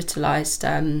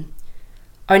hospitalised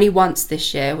only once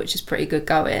this year, which is pretty good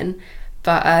going,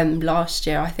 but last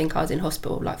year I think I was in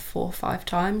hospital like 4 or 5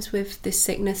 times with this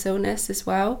illness as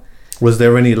well. Was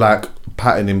there any like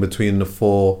pattern in between the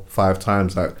 4-5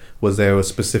 times? Like, was there a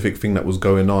specific thing that was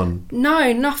going on?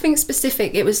 No, nothing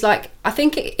specific. It was like, I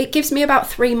think it gives me about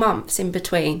 3 months in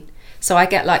between. So I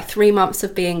get like 3 months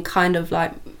of being kind of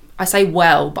like, I say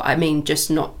well, but I mean just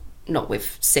not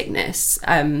with sickness.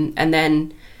 And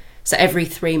then, so every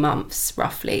 3 months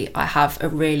roughly, I have a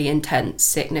really intense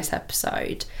sickness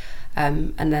episode.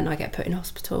 And then I get put in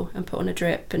hospital and put on a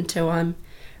drip until I'm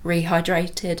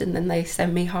rehydrated, and then they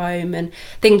send me home and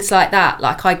things like that.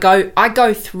 Like, I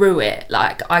go through it.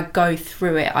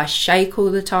 I shake all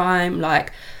the time.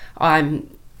 Like, I'm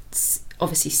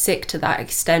obviously sick to that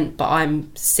extent, but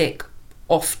I'm sick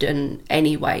often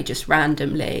anyway, just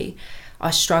randomly.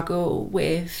 I struggle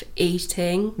with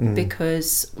eating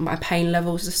because my pain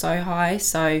levels are so high.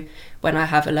 So when I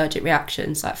have allergic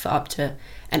reactions, like for up to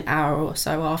an hour or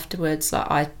so afterwards,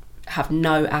 like, I have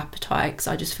no appetite because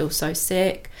I just feel so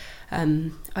sick.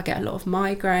 I get a lot of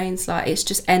migraines. Like, it's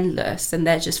just endless, and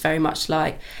they're just very much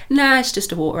like, nah, it's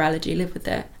just a water allergy, live with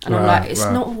it. And I'm like, it's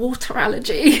not a water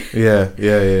allergy. Yeah.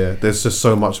 There's just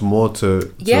so much more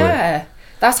to yeah,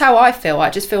 that's how I feel. I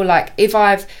just feel like if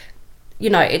I've you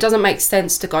know, it doesn't make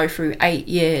sense to go through 8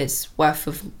 years worth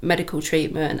of medical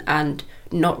treatment and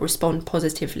not respond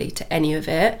positively to any of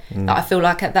it. Like, I feel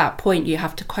like at that point you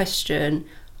have to question,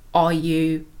 are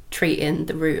you treating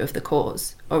the root of the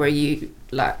cause, or are you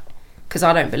like, because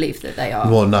I don't believe that they are.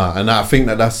 Well, no, and I think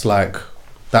that's like,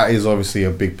 that is obviously a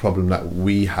big problem that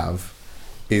we have,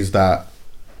 is that,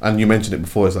 and you mentioned it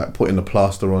before, it's like putting the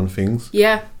plaster on things.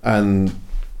 Yeah. And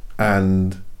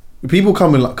people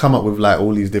come up with like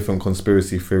all these different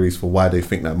conspiracy theories for why they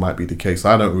think that might be the case.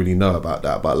 I don't really know about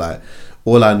that, but like,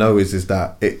 all I know is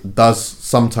that it does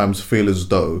sometimes feel as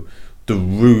though the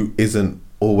root isn't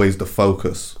always the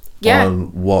focus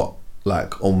on what,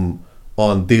 like, on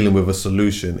dealing with a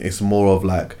solution. It's more of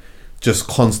like just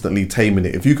constantly taming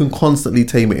it. If you can constantly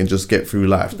tame it and just get through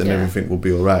life, then everything will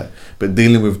be all right. But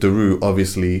dealing with the root,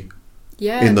 obviously,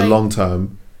 in the long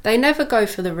term, they never go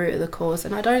for the root of the cause,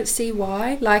 and I don't see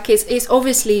why. Like, it's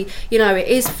obviously, you know, it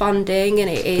is funding, and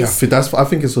it is. Yeah, I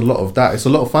think it's a lot of that. It's a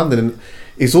lot of funding, and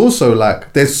it's also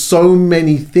like there's so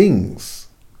many things.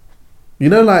 You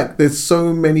know, like there's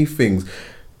so many things.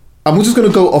 I'm just gonna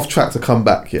go off track to come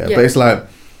back, yeah. But it's like,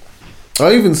 I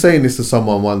was even saying this to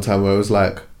someone one time where it was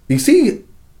like, you see,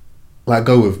 like,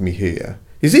 go with me here. Yeah?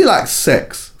 You see, like,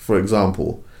 sex, for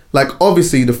example. Like,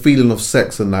 obviously, the feeling of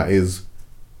sex and that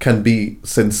can be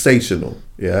sensational,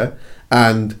 yeah?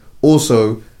 And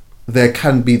also, there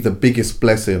can be the biggest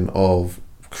blessing of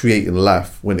creating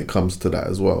life when it comes to that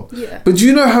as well. Yeah. But do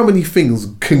you know how many things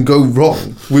can go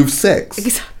wrong with sex?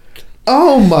 Exactly.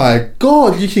 Oh my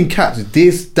God, you can catch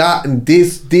this, that, and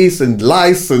this, and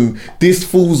lice, and this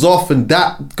falls off, and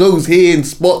that goes here, and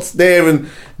spots there, and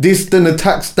this then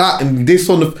attacks that, and this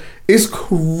on the... It's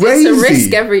crazy. It's a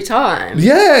risk every time.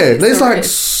 Yeah, there's like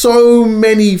so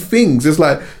many things. It's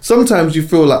like, sometimes you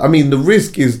feel like, I mean, the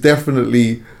risk is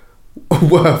definitely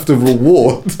worth the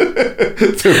reward,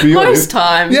 to be honest. Most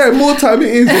times. Yeah, more time it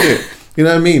is, isn't it? You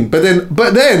know what I mean? But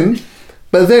then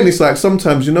it's like,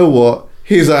 sometimes, you know what?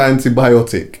 Here's an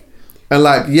antibiotic, and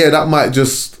like, yeah, that might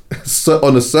just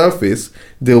on the surface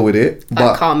deal with it,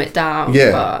 but calm it down.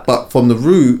 Yeah, but from the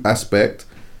root aspect,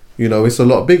 you know, it's a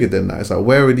lot bigger than that. It's like,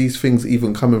 where are these things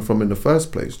even coming from in the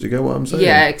first place? Do you get what I'm saying?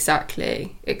 Yeah,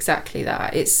 exactly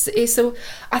that.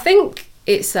 I think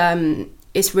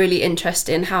it's really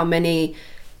interesting how many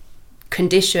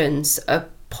conditions are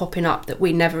popping up that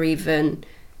we never even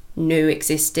knew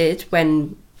existed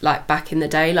when, like, back in the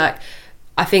day. Like,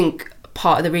 I think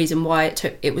part of the reason why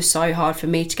it was so hard for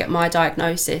me to get my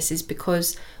diagnosis is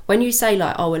because when you say,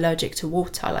 like, oh, allergic to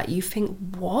water, like, you think,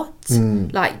 what?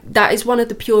 Like, that is one of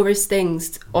the purest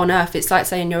things on earth. It's like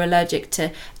saying you're allergic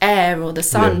to air or the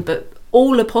sun, but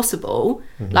all are possible.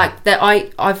 Like, that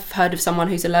I've heard of someone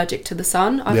who's allergic to the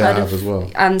sun. I've heard of as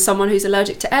well. And someone who's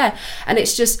allergic to air, and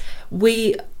it's just,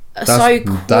 we are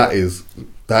that is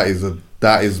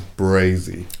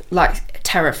brazy, like,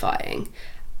 terrifying.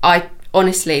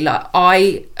 Honestly, like,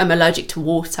 I am allergic to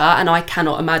water, and I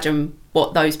cannot imagine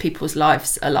what those people's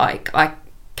lives are like. I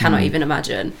cannot even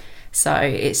imagine. So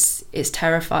it's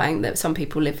terrifying that some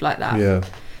people live like that. Yeah.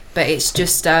 But it's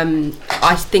just,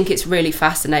 I think it's really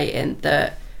fascinating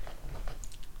that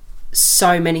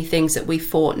so many things that we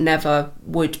thought never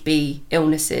would be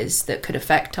illnesses that could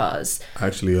affect us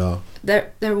actually are.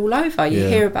 They're all over. You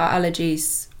hear about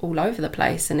allergies all over the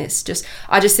place, and it's just,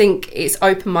 I just think it's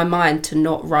opened my mind to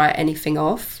not write anything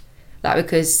off, like,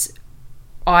 because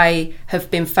I have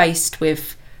been faced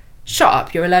with, shut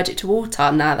up, you're allergic to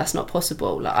water. Nah, that's not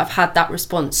possible. Like, I've had that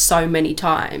response so many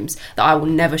times that I will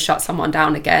never shut someone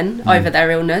down again over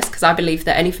their illness, because I believe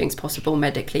that anything's possible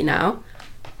medically now.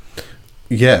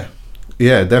 Yeah,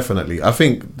 definitely. I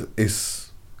think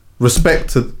it's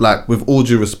respect to, like, with all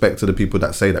due respect to the people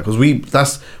that say that,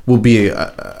 because will be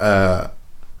a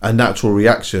natural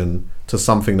reaction to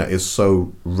something that is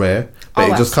so rare, but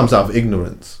it just comes out of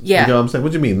ignorance. Yeah. You know what I'm saying?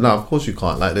 What do you mean? No, of course you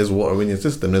can't. Like, there's water in your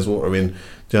system, there's water in...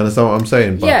 Do you understand what I'm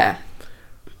saying? But yeah.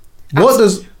 How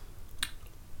does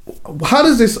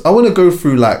this... I want to go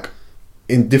through, like,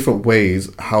 in different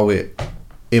ways, how it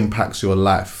impacts your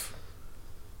life.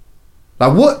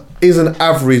 Like, what does an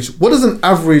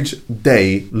average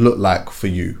day look like for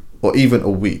you? Or even a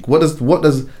week? What does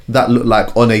that look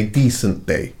like on a decent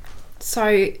day?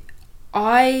 So,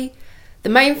 the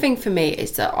main thing for me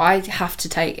is that I have to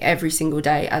take every single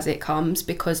day as it comes,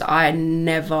 because I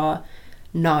never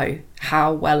know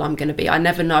how well I'm going to be. I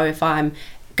never know if I'm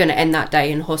going to end that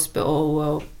day in hospital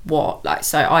or what. Like,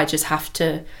 so I just have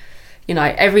to, you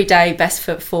know, every day, best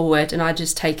foot forward, and I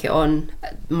just take it on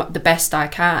the best I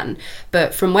can.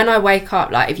 But from when I wake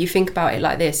up, like, if you think about it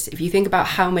like this, if you think about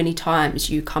how many times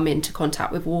you come into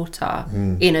contact with water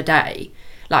in a day,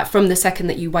 like from the second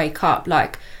that you wake up,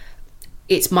 like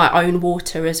it's my own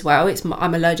water as well.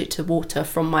 I'm allergic to water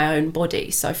from my own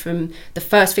body. So from the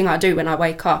first thing I do when I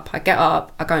wake up, I get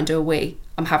up, I go and do a wee,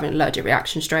 I'm having an allergic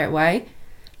reaction straight away.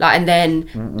 Like, and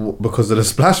then because of the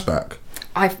splashback,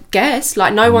 I guess,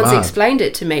 like, no one's explained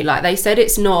it to me. Like, they said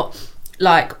it's not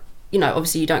like, you know,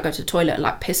 obviously you don't go to the toilet and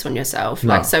like piss on yourself.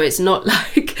 Like, so it's not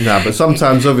like... Nah, but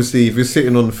sometimes obviously if you're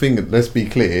sitting on the thing, let's be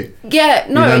clear. Yeah, no.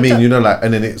 You know what I mean? You know, like,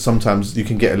 and then sometimes you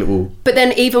can get a little... But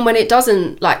then even when it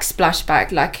doesn't like splash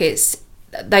back, like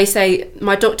they say,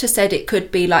 my doctor said it could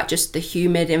be like just the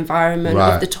humid environment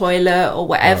of the toilet or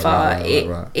whatever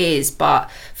it is. But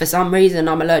for some reason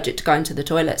I'm allergic to going to the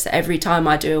toilet. So every time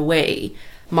I do a wee,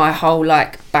 my whole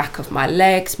like back of my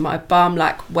legs, my bum,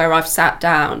 like where I've sat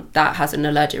down, that has an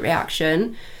allergic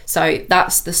reaction. So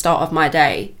that's the start of my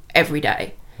day every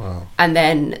day. Wow. And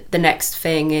then the next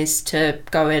thing is to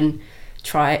go and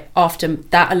try, after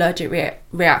that allergic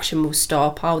reaction will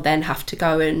stop, I'll then have to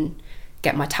go and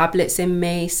get my tablets in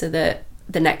me, so that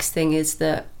the next thing is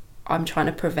that I'm trying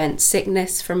to prevent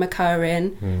sickness from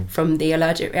occurring from the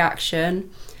allergic reaction.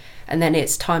 And then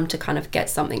it's time to kind of get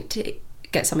something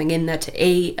in there to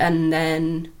eat, and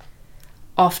then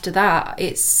after that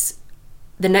it's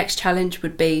the next challenge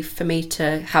would be for me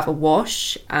to have a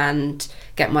wash and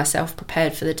get myself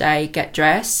prepared for the day, get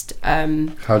dressed.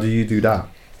 How do you do that?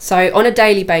 So on a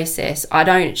daily basis, I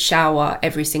don't shower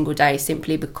every single day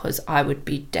simply because I would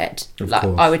be dead. Like,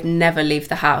 I would never leave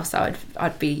the house.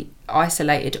 I'd be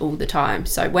isolated all the time.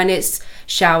 So when it's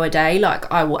shower day,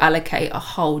 like, I will allocate a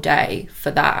whole day for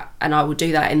that, and I will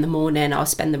do that in the morning. I'll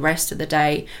spend the rest of the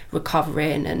day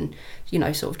recovering and, you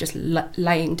know, sort of just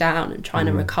laying down and trying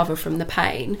to recover from the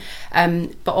pain.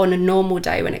 But on a normal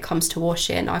day, when it comes to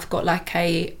washing, I've got like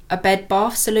a bed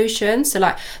bath solution. So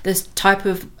like this type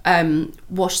of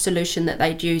wash solution that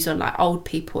they'd use on like old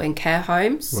people in care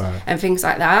homes and things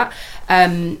like that.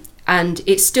 And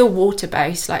it's still water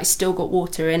based, like it's still got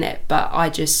water in it, but I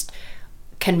just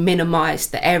can minimize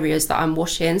the areas that I'm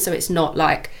washing. So it's not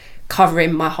like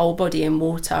covering my whole body in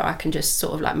water. I can just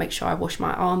sort of like make sure I wash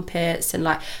my armpits and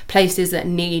like places that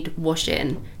need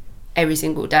washing every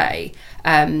single day.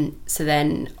 So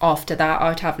then after that, I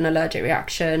would have an allergic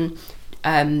reaction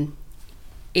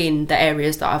in the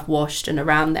areas that I've washed and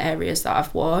around the areas that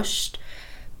I've washed.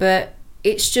 But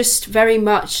it's just very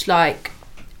much like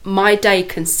my day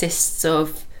consists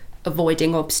of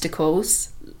avoiding obstacles,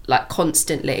 like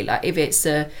constantly. Like if it's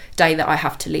a day that I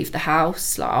have to leave the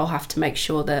house, like I'll have to make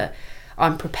sure that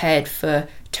I'm prepared for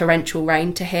torrential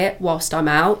rain to hit whilst I'm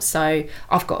out. So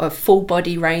I've got a full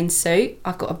body rain suit.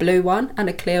 I've got a blue one and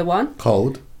a clear one.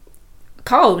 Cold,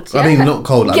 yeah. I mean, not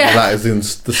cold, like as in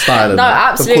the style of no,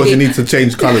 that. absolutely. Of course, you need to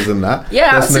change colours and that.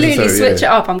 Yeah, that's absolutely. Switch it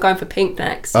up. I'm going for pink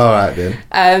next. All right, then.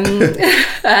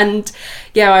 And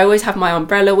yeah, I always have my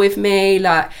umbrella with me.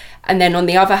 Like, and then on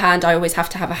the other hand, I always have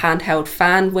to have a handheld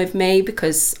fan with me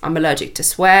because I'm allergic to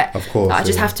sweat. Of course. Like, I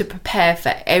just have to prepare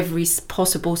for every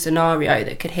possible scenario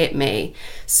that could hit me.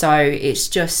 So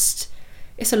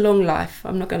it's a long life.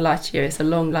 I'm not going to lie to you. It's a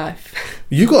long life.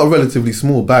 You got a relatively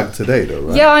small bag today, though,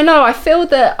 right? Yeah, I know. I feel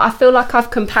like I've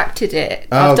compacted it.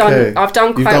 I've done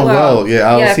quite You've done well. Yeah,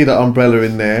 I'll see the umbrella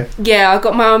in there. Yeah, I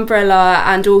got my umbrella,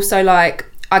 and also like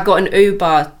I got an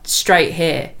Uber straight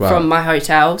here from my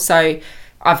hotel, so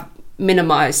I've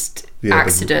minimised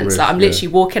accidents. Risk, like I'm literally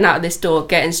walking out of this door,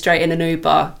 getting straight in an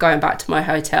Uber, going back to my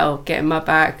hotel, getting my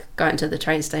bag, going to the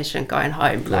train station, going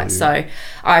home. So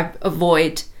I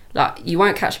avoid. Like, you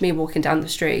won't catch me walking down the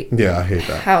street. Yeah, I hear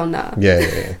that. Hell no.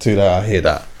 Yeah. To that, I hear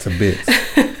that to bits.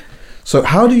 So,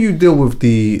 how do you deal with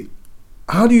the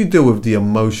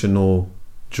emotional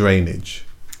drainage?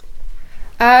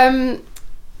 That's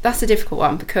a difficult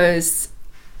one because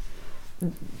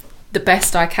the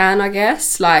best I can, I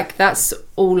guess. Like, that's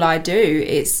all I do.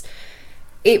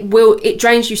 It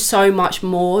drains you so much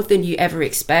more than you ever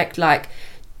expect. Like,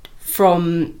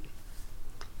 from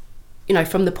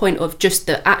the point of just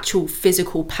the actual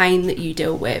physical pain that you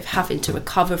deal with, having to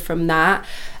recover from that,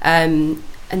 and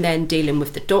then dealing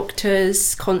with the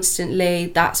doctors constantly,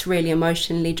 that's really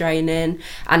emotionally draining.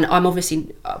 And I'm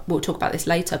obviously, we'll talk about this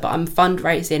later, but I'm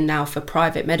fundraising now for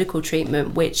private medical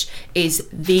treatment, which is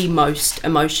the most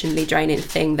emotionally draining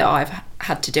thing that I've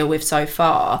had to deal with so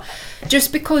far,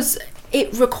 just because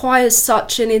it requires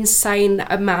such an insane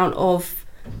amount of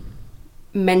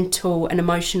mental and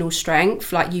emotional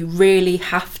strength. Like, you really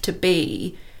have to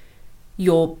be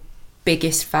your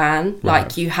biggest fan.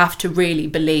 Like, you have to really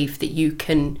believe that you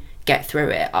can get through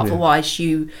it, otherwise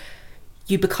you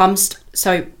you become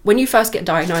so when you first get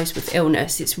diagnosed with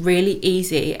illness, it's really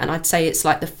easy, and I'd say it's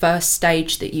like the first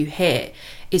stage that you hit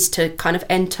is to kind of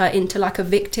enter into like a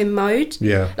victim mode.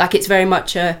 Yeah. Like it's very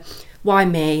much a, why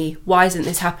me? Why isn't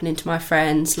this happening to my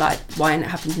friends? Like, why isn't it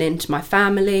happening to my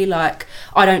family? Like,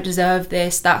 I don't deserve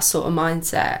this, that sort of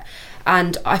mindset.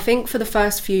 And I think for the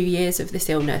first few years of this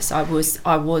illness, I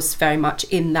was very much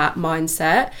in that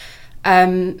mindset.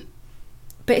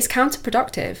 But it's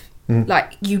counterproductive.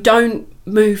 Like, you don't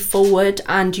move forward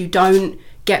and you don't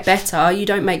get better, you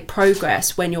don't make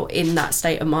progress when you're in that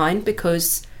state of mind,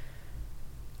 because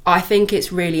I think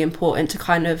it's really important to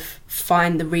kind of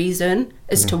find the reason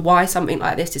as to why something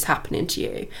like this is happening to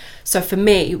you. So for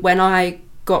me, when I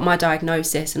got my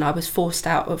diagnosis and I was forced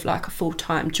out of like a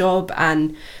full-time job,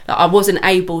 and like, I wasn't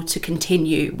able to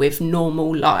continue with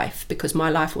normal life because my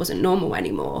life wasn't normal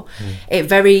anymore.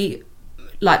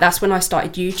 That's when I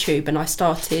started YouTube, and I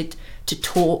started to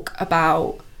talk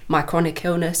about my chronic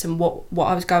illness and what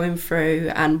I was going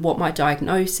through and what my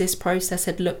diagnosis process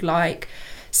had looked like,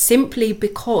 simply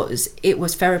because it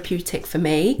was therapeutic for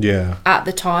me at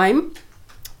the time.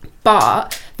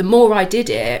 But the more I did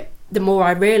it, the more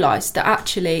I realised that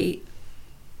actually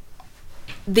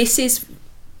this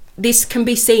can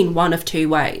be seen one of two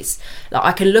ways. Like,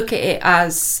 I can look at it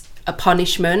as a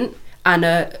punishment and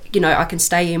I can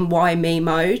stay in why me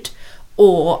mode,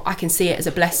 or I can see it as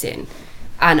a blessing.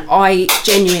 And I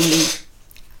genuinely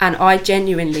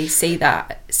see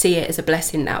it as a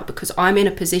blessing now, because I'm in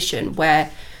a position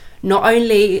where not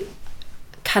only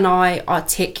can I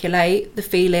articulate the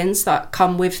feelings that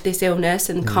come with this illness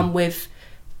and come with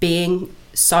being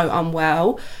so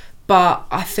unwell, but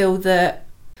I feel that,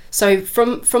 so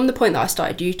from the point that I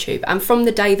started YouTube and from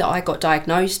the day that I got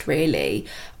diagnosed, really,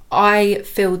 I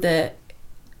feel that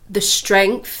the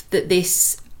strength that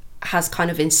this has kind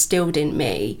of instilled in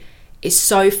me is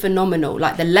so phenomenal.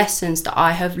 Like, the lessons that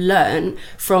I have learned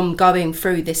from going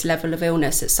through this level of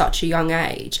illness at such a young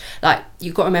age. Like,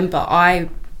 you've got to remember, I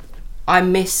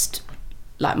missed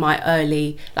like my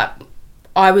early, like,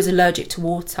 I was allergic to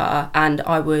water, and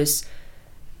I was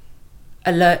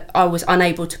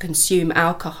unable to consume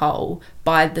alcohol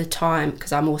by the time,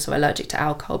 because I'm also allergic to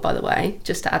alcohol, by the way,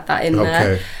 just to add that in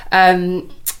there.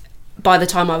 By the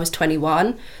time I was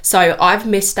 21. So I've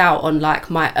missed out on like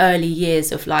my early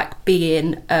years of like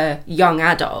being a young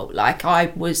adult. Like, I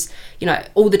was,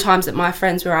 all the times that my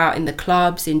friends were out in the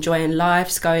clubs, enjoying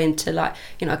lives, going to like,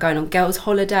 going on girls'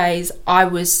 holidays, I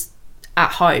was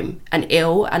at home and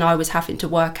ill, and I was having to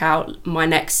work out my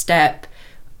next step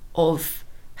of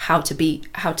how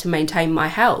to maintain my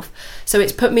health. So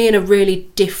it's put me in a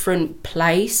really different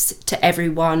place to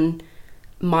everyone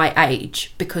my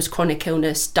age, because chronic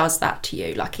illness does that to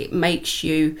you. Like, it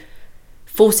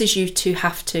forces you to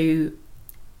have to,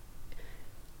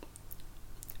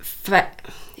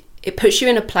 it puts you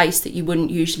in a place that you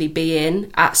wouldn't usually be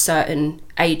in at certain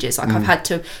ages. Like, I've had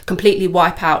to completely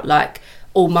wipe out like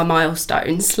all my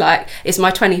milestones. Like, it's my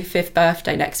 25th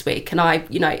birthday next week, and I,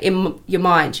 in your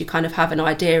mind, you kind of have an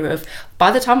idea of,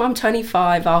 by the time I'm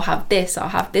 25, I'll have this, I'll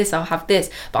have this, I'll have this.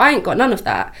 But I ain't got none of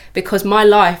that, because my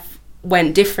life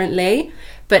went differently.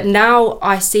 But now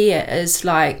I see it as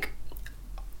like,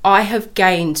 I have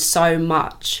gained so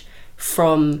much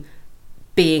from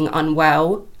being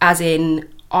unwell, as in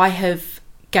I have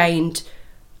gained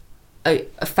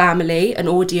a family, an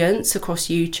audience across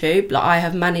YouTube. Like, I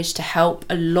have managed to help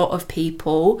a lot of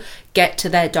people get to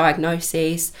their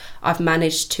diagnoses. I've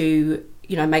managed to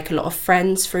make a lot of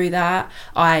friends through that.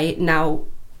 I now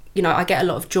I get a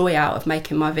lot of joy out of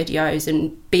making my videos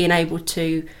and being able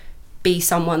to be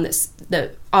someone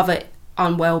that other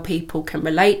unwell people can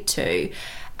relate to.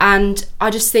 And I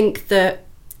just think that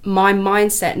my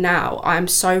mindset now, I'm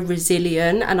so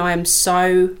resilient and I am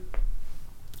so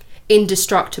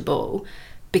indestructible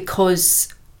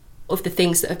because of the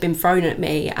things that have been thrown at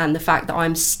me, and the fact that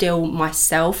I'm still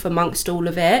myself amongst all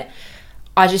of it.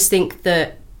 I just think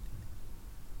that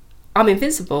I'm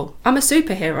invincible. I'm a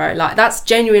superhero. Like, that's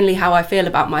genuinely how I feel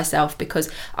about myself, because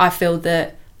I feel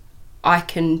that I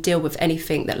can deal with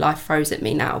anything that life throws at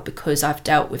me now, because I've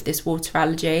dealt with this water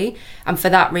allergy. And for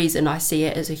that reason, I see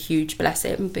it as a huge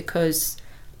blessing, because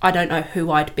I don't know who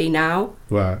I'd be now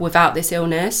without this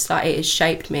illness. Like, it has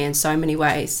shaped me in so many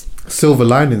ways. Silver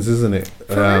linings, isn't it?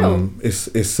 For real.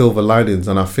 It's silver linings,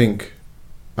 and I think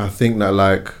that,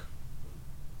 like,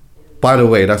 by the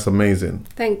way, that's amazing.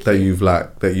 Thank you.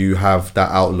 That you have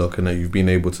that outlook, and that you've been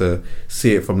able to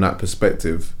see it from that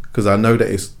perspective. Because I know that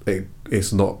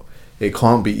it's not. It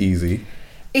can't be easy.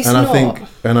 It's not.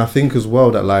 I think as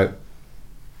well that, like,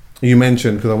 You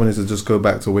mentioned, because I wanted to just go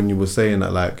back to when you were saying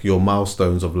that, like, your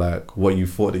milestones of, like, what you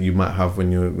thought that you might have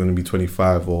when you're going to be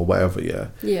 25 or whatever, yeah?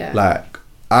 Yeah. Like,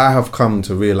 I have come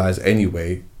to realise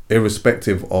anyway,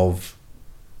 irrespective of,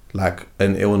 like,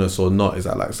 an illness or not, is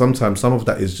that, like, sometimes some of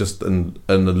that is just an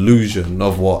illusion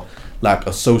of what, like,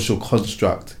 a social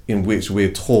construct in which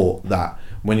we're taught that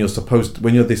when you're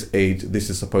this age, this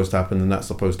is supposed to happen and that's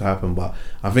supposed to happen. But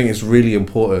I think it's really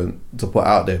important to put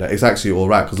out there that it's actually all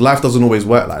right, because life doesn't always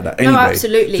work like that anyway. No,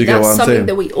 absolutely. That's something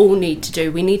that we all need to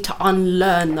do. We need to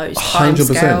unlearn those time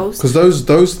scales. Because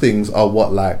those things are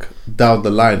what, like, down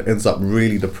the line ends up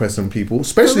really depressing people,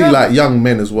 especially like young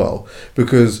men as well,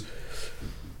 because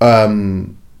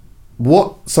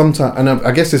what sometimes, and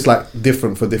I guess it's like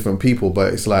different for different people,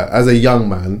 but it's like, as a young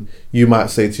man, you might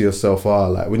say to yourself,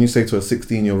 like, when you say to a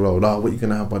 16-year-old, what are you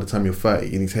gonna have by the time you're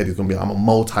 30? In his head, he's gonna be, I'm a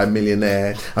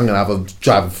multi-millionaire, I'm gonna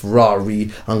drive a Ferrari,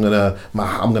 I'm gonna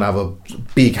have a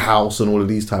big house and all of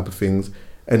these type of things.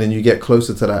 And then you get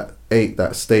closer to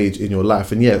that stage in your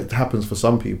life, and yeah, it happens for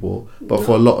some people, but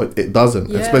for a lot it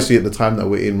doesn't, especially at the time that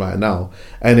we're in right now.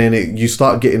 And then you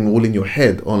start getting all in your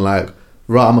head on, like,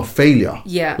 right, I'm a failure.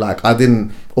 Yeah. Like, I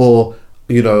didn't, or,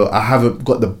 you know, I haven't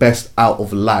got the best out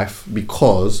of life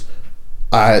because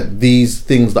these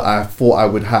things that I thought I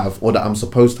would have or that I'm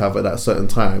supposed to have at that certain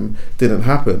time didn't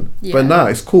happen. Yeah. But nah,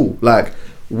 it's cool. Like,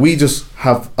 we just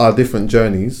have our different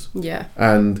journeys. Yeah.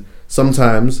 And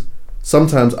sometimes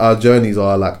our journeys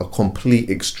are like a complete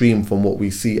extreme from what we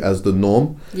see as the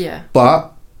norm. Yeah.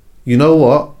 But you know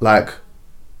what? Like,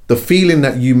 the feeling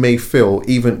that you may feel,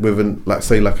 even with like,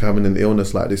 say, like having an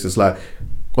illness like this, is like,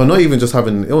 well, not even just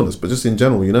having an illness, but just in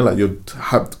general, you know, like, you're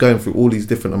going through all these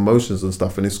different emotions and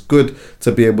stuff, and it's good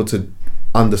to be able to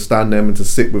understand them and to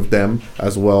sit with them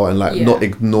as well, and like not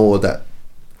ignore that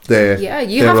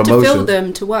you have to feel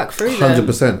them to work through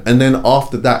 100%. And then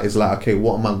after that is like, okay,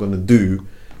 what am I going to do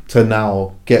to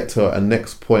now get to a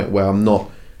next point where I'm not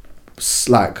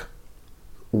like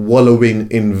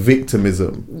wallowing in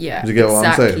victimism? Yeah, do you get what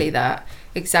I'm saying?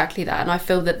 Exactly that. And I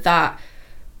feel that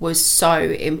was so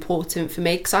important for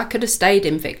me, because I could have stayed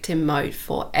in victim mode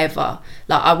forever.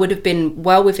 Like, I would have been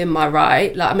well within my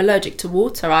right. Like, I'm allergic to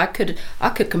water. I could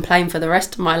complain for the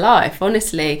rest of my life,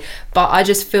 honestly. But I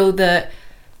just feel that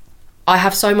I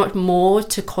have so much more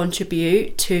to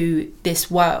contribute to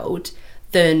this world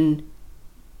than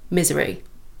misery.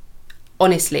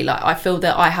 Honestly, like, I feel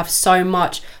that I have so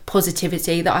much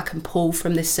positivity that I can pull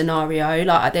from this scenario.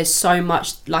 Like, there's so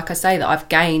much, like I say, that I've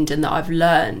gained and that I've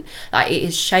learned. Like, it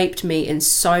has shaped me in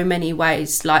so many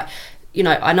ways. Like, you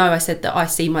know I said that I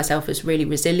see myself as really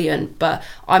resilient, but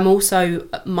I'm also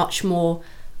much more,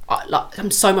 like, I'm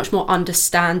so much more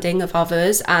understanding of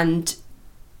others. And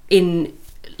in,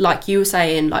 like you were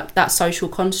saying, like, that social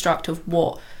construct of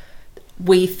what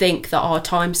we think that our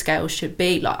timescale should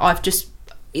be, like,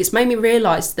 it's made me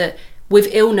realise that with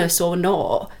illness or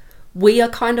not, we are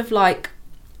kind of like,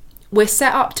 we're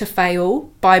set up to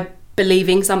fail by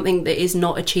believing something that is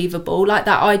not achievable. Like,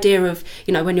 that idea of,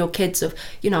 you know, when you're kids, of,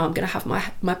 you know, I'm going to have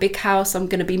my big house, I'm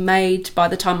going to be made by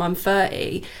the time I'm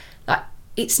 30. Like,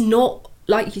 it's not,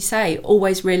 like you say,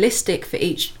 always realistic for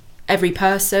every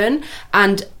person.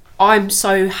 And I'm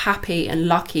so happy and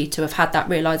lucky to have had that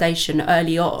realisation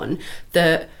early on,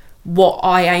 that what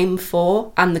I aim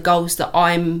for and the goals that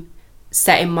I'm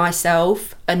setting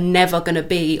myself are never going to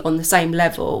be on the same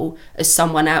level as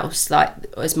someone else, like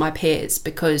as my peers,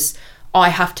 because I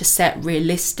have to set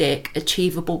realistic,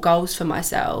 achievable goals for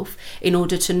myself in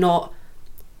order to not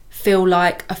feel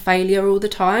like a failure all the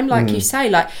time. Like you say,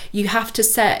 like, you have to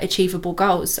set achievable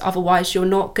goals, otherwise you're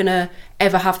not gonna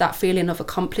ever have that feeling of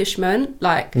accomplishment.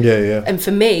 Like, and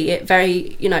for me, it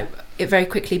very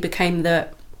quickly became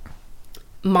that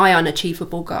my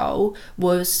unachievable goal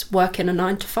was working a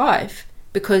 9 to 5,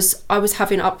 because I was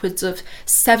having upwards of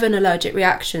 7 allergic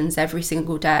reactions every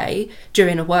single day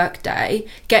during a work day,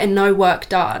 getting no work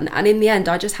done. And in the end,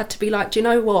 I just had to be like, do you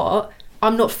know what?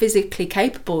 I'm not physically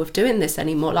capable of doing this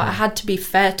anymore. Like, I had to be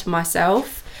fair to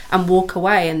myself and walk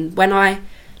away. And when I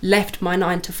left my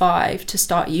 9 to 5 to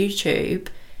start YouTube,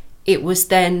 it was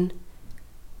then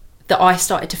that I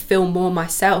started to feel more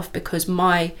myself, because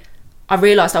I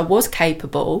realised I was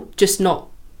capable, just not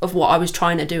of what I was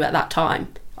trying to do at that time.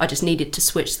 I just needed to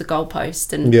switch the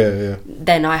goalpost, and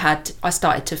then I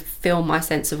started to feel my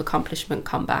sense of accomplishment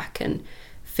come back and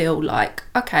feel like,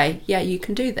 okay, yeah, you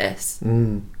can do this.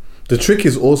 The trick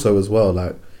is also as well,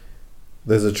 like,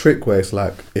 there's a trick where it's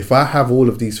like, if I have all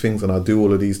of these things and I do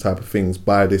all of these type of things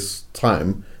by this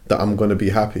time, that I'm going to be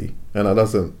happy. And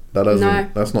that's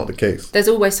not the case. There's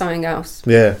always something else.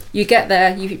 Yeah. You get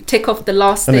there, you tick off the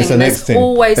last thing, and there's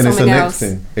always something else.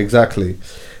 Exactly.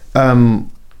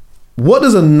 What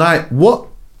does a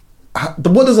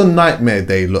nightmare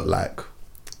day look like?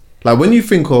 Like when you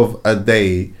think of a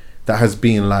day that has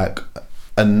been like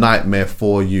a nightmare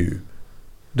for you,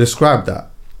 describe that.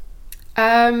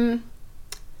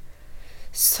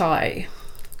 So I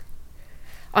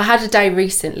had a day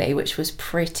recently which was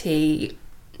pretty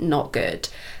not good.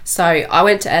 So I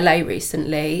went to LA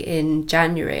recently in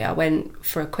January. I went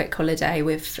for a quick holiday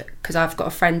because I've got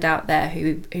a friend out there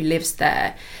who lives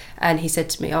there, and he said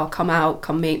to me, "Oh,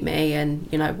 come meet me, and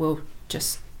we'll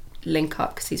just link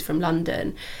up," because he's from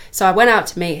London. So I went out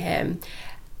to meet him,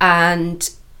 and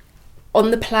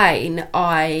on the plane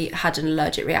I had an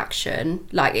allergic reaction.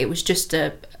 Like, it was just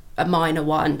a minor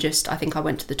one. I think I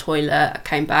went to the toilet, I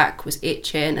came back, was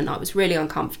itching, and I was really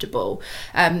uncomfortable.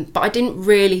 But I didn't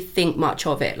really think much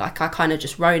of it. Like, I kind of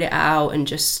just wrote it out, and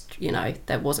just,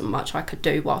 there wasn't much I could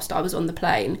do whilst I was on the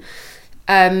plane.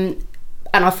 And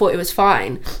I thought it was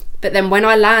fine. But then when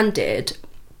I landed,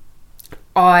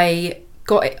 I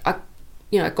got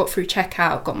through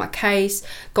checkout, got my case,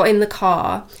 got in the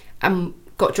car, and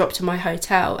got dropped to my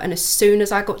hotel. And as soon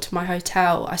as I got to my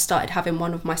hotel, I started having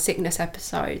one of my sickness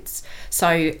episodes.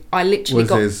 So I literally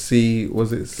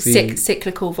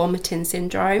cyclical vomiting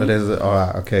syndrome.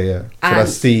 Okay, yeah. So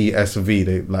that's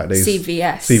CSV.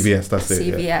 CVS. That's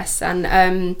it. CVS, yeah.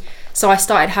 And so I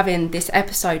started having this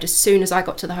episode as soon as I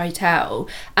got to the hotel,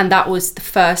 and that was the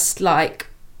first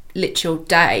literal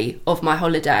day of my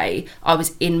holiday. I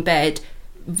was in bed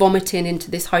vomiting into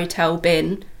this hotel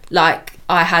bin. Like,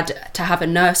 I had to have a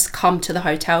nurse come to the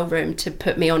hotel room to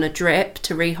put me on a drip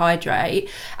to rehydrate.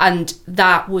 And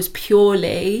that was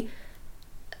purely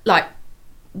like,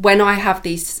 when I have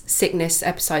these sickness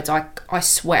episodes, I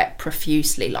sweat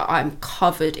profusely. Like, I'm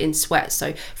covered in sweat.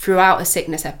 So throughout a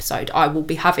sickness episode, I will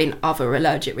be having other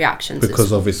allergic reactions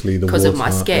because obviously because of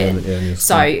my skin.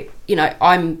 So I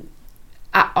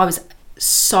was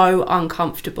so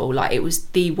uncomfortable. Like, it was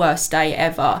the worst day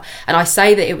ever. And I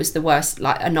say that it was the worst,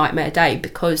 like a nightmare day,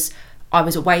 because I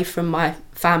was away from my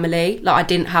family. Like, I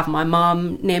didn't have my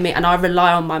mum near me, and I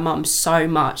rely on my mum so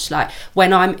much. Like,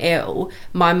 when I'm ill,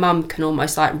 my mum can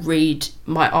almost like read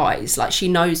my eyes. Like, she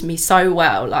knows me so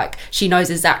well. Like, she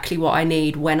knows exactly what I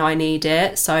need when I need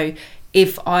it. So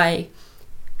if I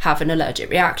have an allergic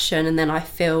reaction and then I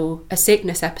feel a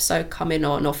sickness episode coming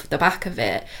on off the back of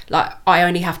it, like, I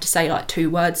only have to say like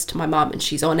 2 words to my mum and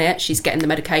she's on it. She's getting the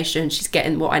medication, she's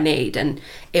getting what I need, and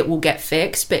it will get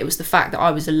fixed. But it was the fact that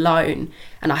I was alone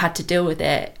and I had to deal with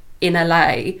it in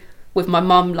LA with my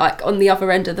mum like on the other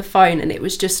end of the phone. And it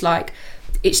was just like,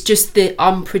 it's just the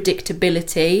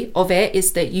unpredictability of it,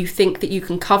 is that you think that you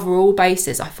can cover all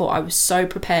bases. I thought I was so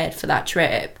prepared for that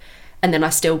trip, and then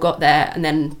I still got there, and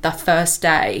then the first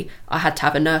day I had to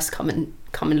have a nurse come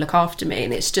and look after me.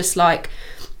 And it's just like,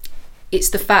 it's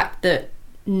the fact that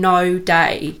no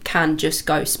day can just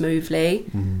go smoothly.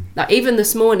 Like, even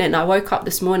this morning, I woke up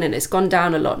this morning, it's gone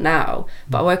down a lot now,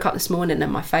 but I woke up this morning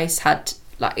and my face had,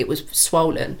 like, it was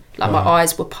swollen. Like, my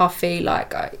eyes were puffy.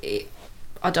 Like,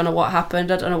 I don't know what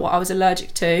happened. I don't know what I was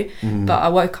allergic to, but I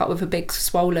woke up with a big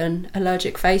swollen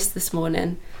allergic face this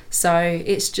morning. So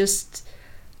it's just,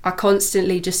 I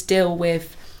constantly just deal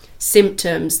with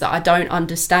symptoms that I don't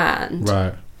understand,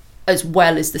 right, as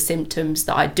well as the symptoms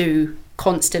that I do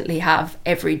constantly have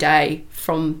every day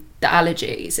from the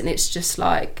allergies. And it's just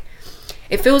like,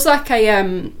 it feels like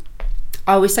I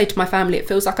always say to my family, it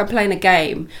feels like I'm playing a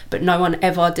game, but no one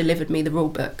ever delivered me the rule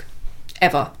book,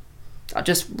 ever. I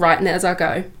just writing it as I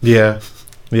go. Yeah.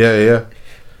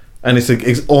 And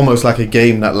it's almost like a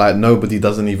game that, like, nobody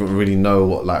doesn't even really know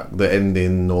what, like, the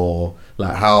ending or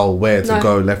like where to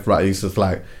go, left, right. It's just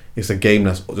like, it's a game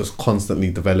that's just constantly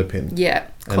developing. Yeah,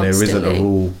 constantly. And there isn't a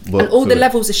rule book. And all the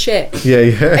levels are shit. Yeah.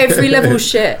 Every level's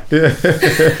shit. Yeah.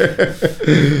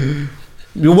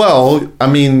 Well, I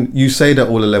mean, you say that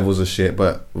all the levels are shit,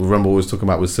 but remember what we was talking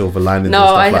about with silver linings and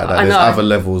stuff like that. There's other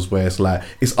levels where it's like,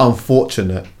 it's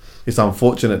unfortunate. It's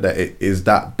unfortunate that it is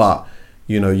that, but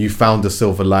you found the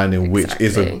silver lining, which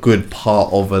is a good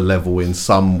part of a level in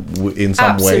some way.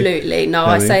 Absolutely. No,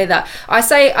 I say that. I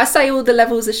say all the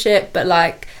levels are shit, but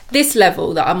like this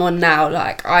level that I'm on now,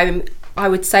 like I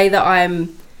would say that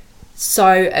I'm so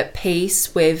at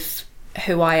peace with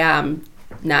who I am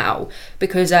now,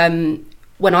 because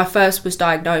when I first was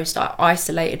diagnosed, I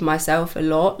isolated myself a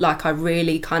lot. Like, I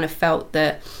really kind of felt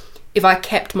that if I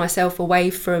kept myself away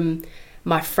from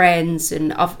my friends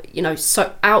and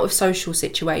so out of social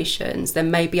situations, then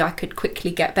maybe I could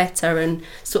quickly get better and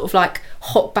sort of like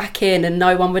hop back in, and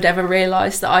no one would ever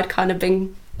realise that I'd kind of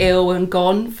been ill and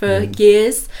gone for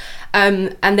years.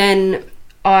 And then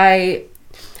I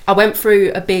I went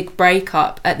through a big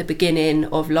breakup at the beginning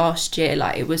of last year.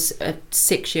 Like, it was a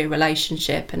 6-year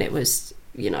relationship, and it was,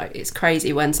 you know, it's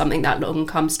crazy when something that long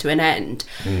comes to an end.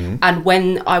 And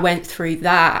when I went through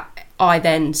that, I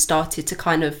then started to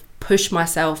kind of push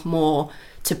myself more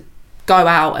to go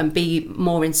out and be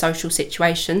more in social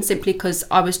situations, simply because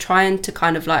I was trying to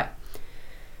kind of like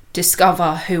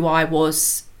discover who I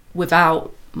was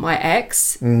without my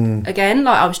ex again.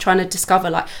 Like, I was trying to discover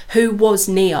like who was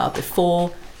Nia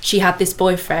before she had this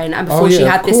boyfriend and before she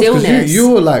had this illness.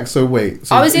 You were like, so wait,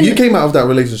 so you came out of that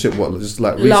relationship what, just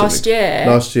like recently?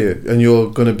 Last year, and you're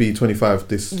gonna be 25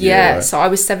 this year, right? So I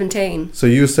was 17. So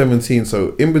you were 17,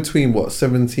 so in between what,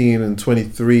 17 and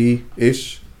 23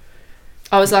 ish,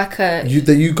 I was like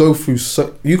you go through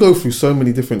so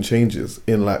many different changes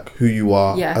in like who you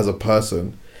are as a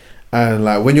person. And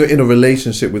like when you're in a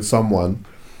relationship with someone,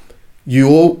 you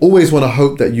always want to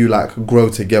hope that you like grow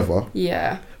together.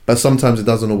 Yeah. But sometimes it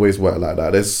doesn't always work like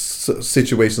that. There's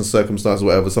situations, circumstances,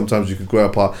 whatever. Sometimes you could grow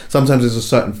apart. Sometimes there's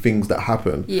certain things that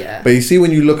happen. Yeah. But you see,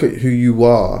 when you look at who you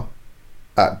are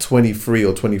at 23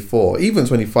 or 24, even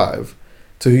 25,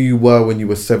 to who you were when you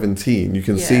were 17, you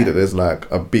can see that there's like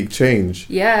a big change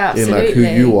in like who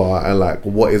you are and like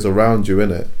what is around you,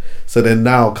 innit? So then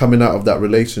now coming out of that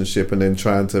relationship and then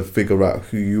trying to figure out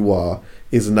who you are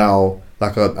is now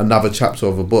like another chapter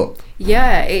of a book.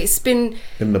 Yeah, it's been...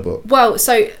 in the book. Well,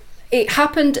 so it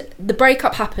happened, the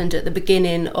breakup happened at the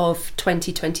beginning of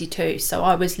 2022. So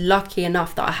I was lucky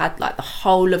enough that I had like the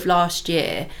whole of last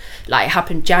year, like it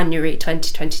happened January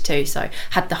 2022. So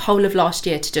had the whole of last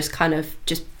year to just kind of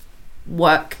just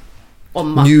work on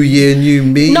my... New year, new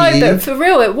me. No, but for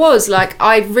real, it was like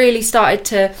I really started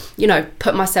to, you know,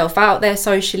 put myself out there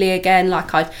socially again.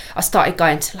 Like I started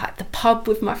going to like the pub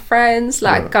with my friends,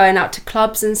 like going out to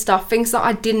clubs and stuff, things that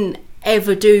I didn't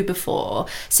ever do before,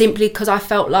 simply because I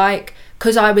felt like,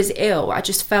 because I was ill, I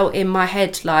just felt in my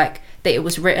head like that it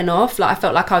was written off. Like I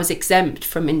felt like I was exempt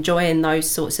from enjoying those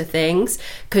sorts of things,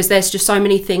 because there's just so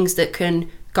many things that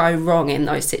can go wrong in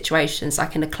those situations.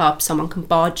 Like in a club, someone can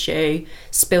barge you,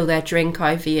 spill their drink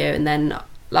over you, and then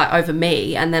like over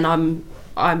me, and then I'm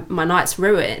my night's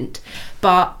ruined.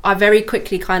 But I very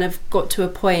quickly kind of got to a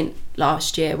point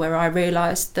last year where I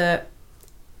realised that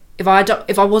if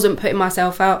I wasn't putting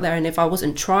myself out there and if I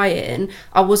wasn't trying,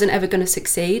 I wasn't ever going to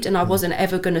succeed, and I wasn't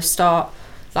ever going to start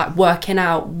like working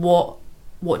out what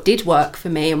did work for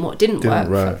me and what didn't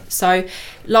work. So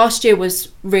last year was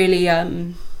really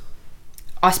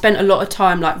I spent a lot of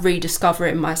time like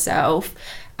rediscovering myself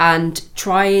and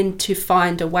trying to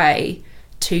find a way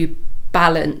to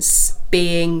balance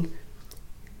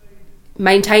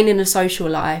maintaining a social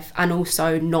life and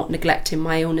also not neglecting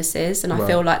my illnesses. And I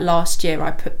feel like last year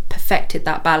I perfected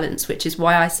that balance, which is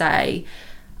why I say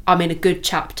I'm in a good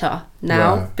chapter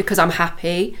now, because I'm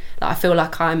happy. Like I feel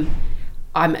like I'm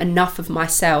enough of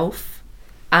myself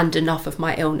and enough of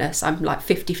my illness. I'm like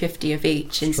 50-50 of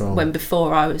each, when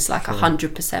before I was like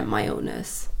 100% my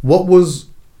illness.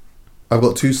 I've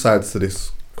got two sides to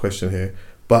this question here,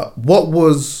 but what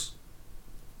was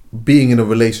being in a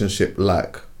relationship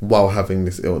like while having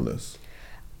this illness?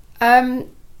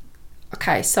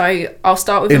 Okay, so I'll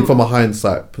start with... From a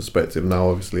hindsight perspective now,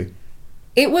 obviously.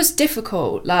 It was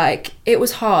difficult, like it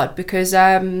was hard, because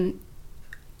I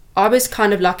was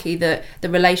kind of lucky that the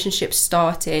relationship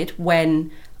started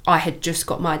when I had just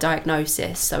got my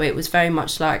diagnosis. So it was very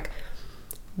much like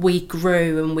we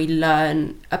grew and we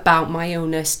learned about my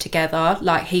illness together.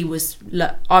 Like I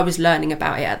was learning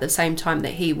about it at the same time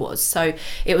that he was. So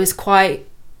it was quite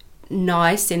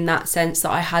nice in that sense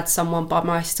that I had someone by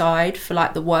my side for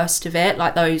like the worst of it,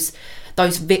 like those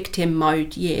victim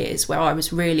mode years where I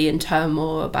was really in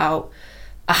turmoil about...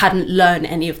 I hadn't learned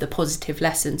any of the positive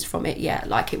lessons from it yet.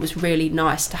 Like it was really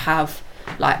nice to have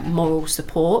like moral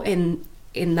support in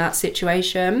that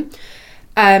situation.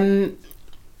 But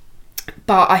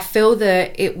I feel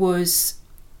that it was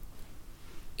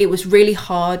really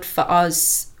hard for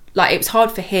us. Like it was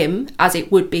hard for him, as it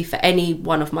would be for any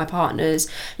one of my partners,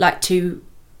 like to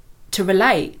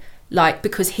relate, like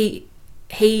because he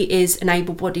is an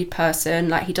able-bodied person,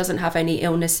 like he doesn't have any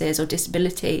illnesses or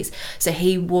disabilities, so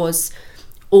he was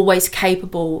always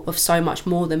capable of so much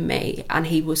more than me, and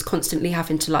he was constantly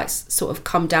having to like sort of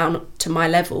come down to my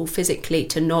level physically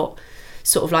to not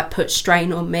sort of like put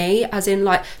strain on me, as in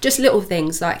like just little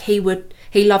things. Like he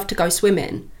loved to go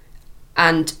swimming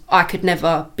and I could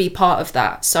never be part of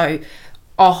that, so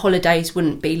our holidays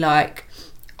wouldn't be like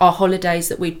our holidays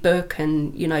that we'd book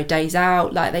and, you know, days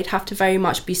out, like they'd have to very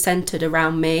much be centered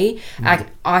around me.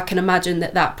 I can imagine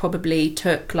that probably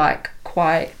took like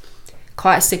quite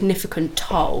a significant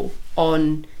toll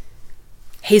on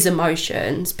his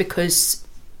emotions, because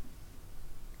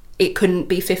it couldn't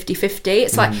be 50-50.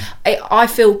 It's like, I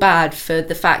feel bad for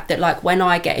the fact that, like, when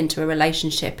I get into a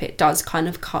relationship, it does kind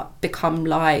of become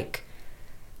like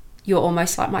you're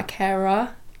almost like my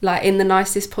carer, like in the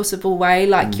nicest possible way.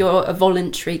 Like you're a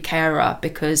voluntary carer,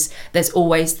 because there's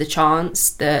always the chance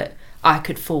that I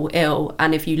could fall ill,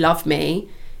 and if you love me,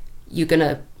 you're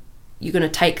gonna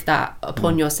take that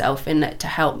upon yourself in it to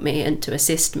help me and to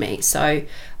assist me. So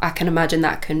I can imagine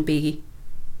that can be,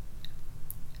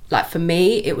 like, for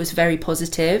me, it was very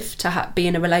positive to be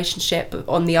in a relationship. But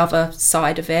on the other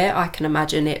side of it, I can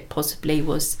imagine it possibly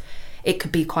was, it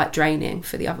could be quite draining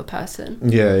for the other person.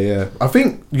 Yeah. I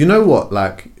think, you know what,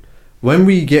 like, when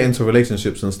we get into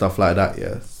relationships and stuff like that,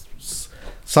 yeah,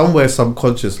 somewhere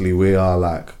subconsciously we are,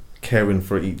 like, caring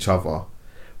for each other.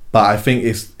 But I think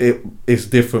it's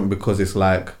different because it's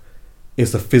like,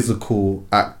 it's a physical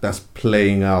act that's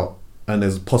playing out, and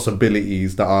there's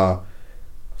possibilities that are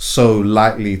so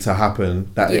likely to happen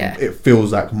that it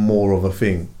feels like more of a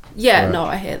thing. Yeah, right? No,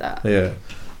 I hear that. Yeah.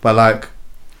 But, like,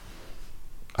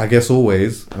 I guess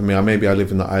always, I mean, maybe I live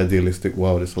in the idealistic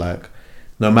world. It's like,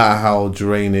 no matter how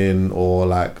draining or,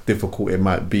 like, difficult it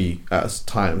might be at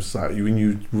times, like, when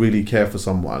you really care for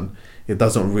someone,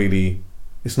 it's not really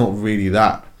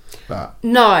that.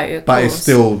 No, but it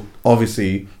still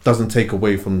obviously doesn't take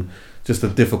away from just the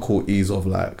difficulties of,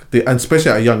 like, and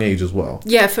especially at a young age as well.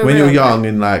 Yeah, for when real. You're young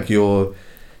and, like, you're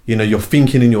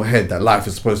thinking in your head that life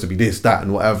is supposed to be this, that,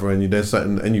 and whatever, and there's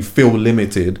certain, and you feel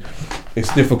limited.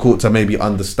 It's difficult to maybe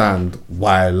understand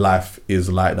why life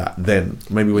is like that. Then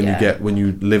maybe when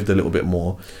you lived a little bit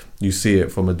more, you see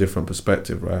it from a different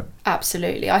perspective, right?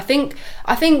 Absolutely. I think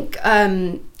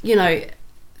you know,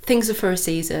 things are for a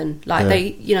season. Like,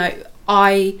 they, you know,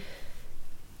 I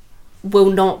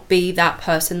will not be that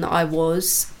person that I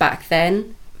was back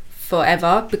then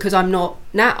forever, because I'm not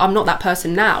that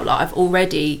person now. Like, I've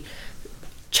already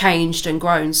changed and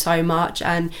grown so much,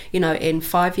 and, you know, in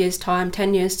 5 years time,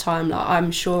 10 years time, like,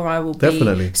 I'm sure I will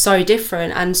be so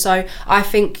different. And so I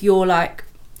think your, like,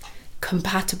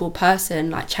 compatible person,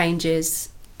 like, changes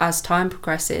as time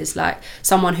progresses. Like,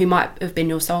 someone who might have been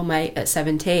your soulmate at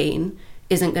 17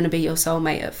 isn't going to be your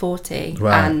soulmate at 40,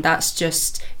 right? And that's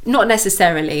just not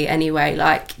necessarily, anyway.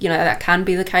 Like, you know, that can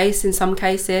be the case in some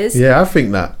cases. Yeah, I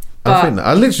think that.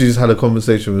 I literally just had a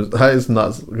conversation with, it's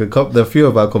nuts. There are a few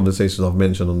of our conversations I've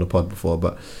mentioned on the pod before,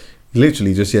 but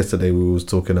literally just yesterday we was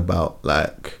talking about,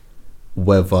 like,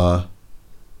 whether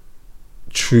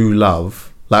true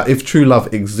love, like, if true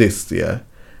love exists, yeah,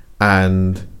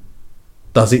 and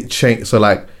does it change? So,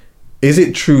 like, is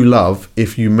it true love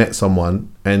if you met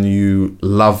someone and you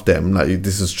love them, like,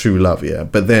 this is true love, yeah,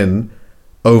 but then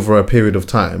over a period of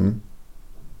time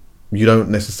you don't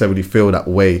necessarily feel that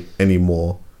way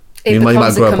anymore? It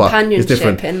becomes a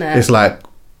companionship in there. It's like,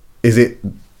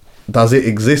 does it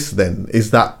exist then?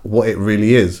 Is that what it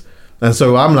really is? And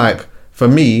so I'm like, for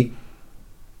me,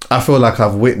 I feel like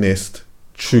I've witnessed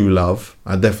true love.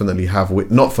 I definitely have.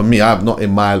 Not for me, I'm not in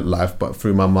my life, but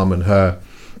through my mum and her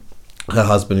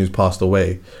husband who's passed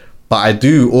away. But I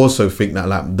do also think that,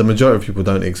 like, the majority of people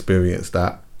don't experience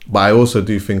that. But I also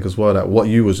do think as well that what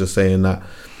you was just saying, that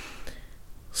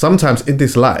sometimes in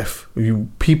this life,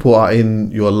 people are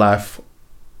in your life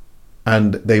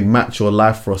and they match your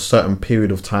life for a certain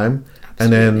period of time. Absolutely.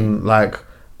 And then, like,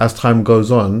 as time goes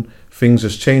on, things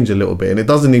just change a little bit. And it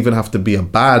doesn't even have to be a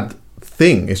bad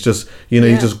thing. It's just, you know,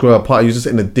 you just grow apart. You're just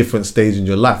in a different stage in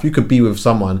your life. You could be with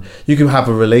someone, you can have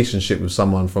a relationship with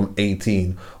someone from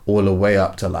 18 all the way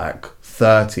up to, like,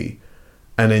 30.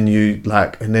 And then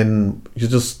you're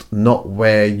just not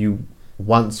where you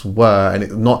once were,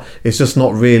 and it's just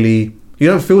not really, you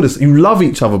don't feel this, you love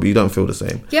each other but you don't feel the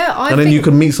same. And then you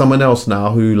can meet someone else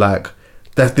now who, like,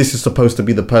 that this is supposed to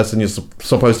be the person you're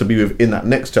supposed to be with in that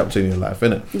next chapter in your life,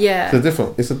 innit? Yeah,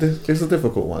 it's a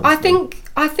difficult one. I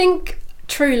think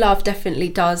true love definitely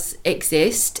does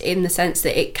exist, in the sense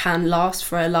that it can last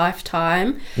for a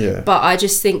lifetime. Yeah, but I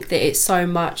just think that it's so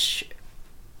much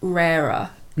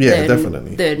rarer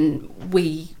than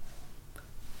we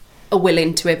are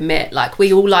willing to admit. Like,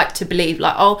 we all like to believe,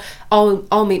 like,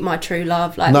 I'll meet my true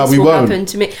love, like, this will happen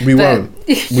to me. We won't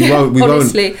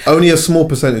honestly. Only a small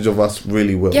percentage of us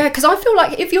really will. Yeah, because I feel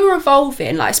like if you're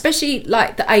evolving, like, especially,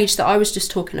 like, the age that I was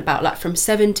just talking about, like, from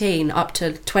 17 up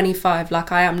to 25,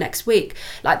 like I am next week,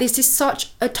 like, this is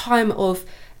such a time of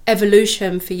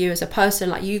evolution for you as a person.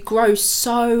 Like, you grow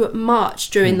so much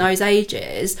during those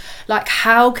ages. Like,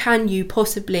 how can you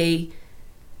possibly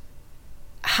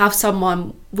have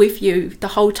someone with you the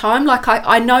whole time? Like,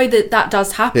 I know that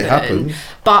does happen. It happens.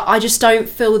 But I just don't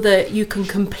feel that you can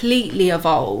completely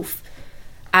evolve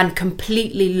and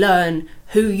completely learn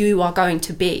who you are going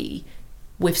to be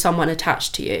with someone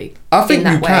attached to you. I think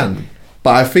you can,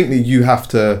 but I think that you have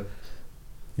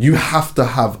to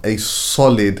have a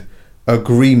solid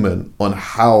agreement on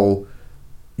how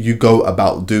you go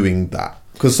about doing that.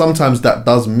 Because sometimes that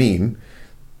does mean,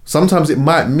 sometimes it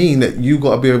might mean that you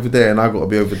got to be over there and I got to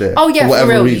be over there. Oh yeah, for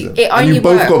whatever for real. reason. It only and you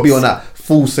both works. got to be on that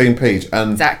full same page.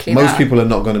 And exactly most that. people are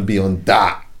not going to be on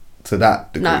that to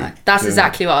that degree. No, that's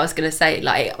exactly what I was going to say.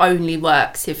 Like, it only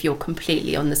works if you're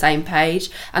completely on the same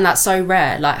page. And that's so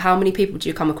rare. Like, how many people do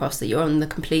you come across that you're on the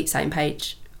complete same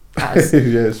page as? Yeah,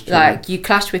 it's true. Like, you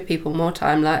clash with people more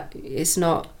time. Like, it's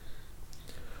not...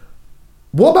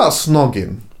 What about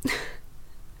snogging?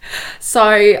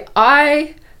 So,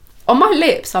 on my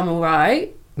lips, I'm all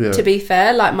right, to be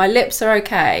fair. Like, my lips are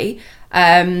okay.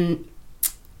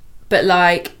 But,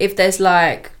 like, if there's,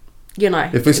 like... You know,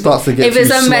 if it starts to get if it's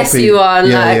a messy sloppy, one,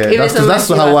 that's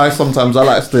how I sometimes I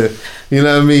like to, you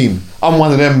know what I mean. I'm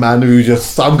one of them man who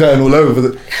I'm going all over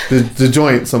the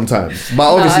joint sometimes,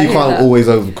 but obviously you can't always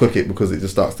overcook it because it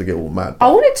just starts to get all mad. I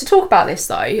wanted to talk about this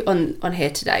though on here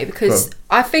today because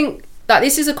I think that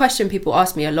this is a question people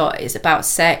ask me a lot, is about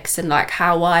sex and like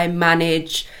how I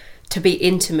manage to be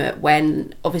intimate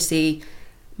when obviously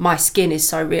my skin is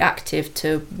so reactive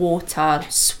to water,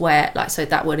 sweat, like, so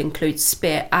that would include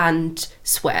spit and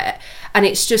sweat. And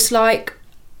it's just like,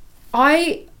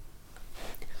 I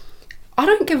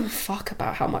don't give a fuck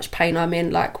about how much pain I'm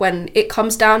in, like, when it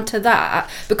comes down to that,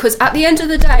 because at the end of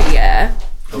the day, yeah.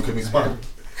 Oh, can we spud?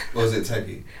 Or is it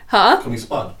Teggy? Huh? Can we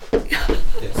spud? Yeah,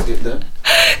 skip there.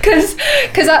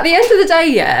 Because at the end of the day,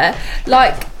 yeah,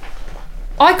 like,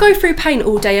 I go through pain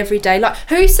all day, every day. Like,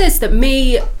 who says that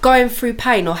me going through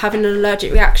pain or having an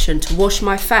allergic reaction to wash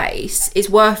my face is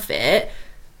worth it,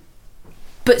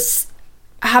 but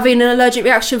having an allergic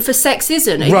reaction for sex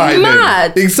isn't? Are you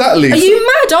mad? Then. Exactly. Are you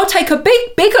mad? I'll take a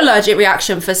big allergic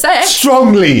reaction for sex.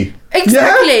 Strongly.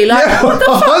 Exactly. Yeah? Like, yeah. what the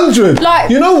fuck? 100.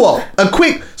 Like, you know what?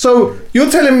 So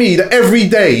you're telling me that every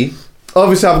day,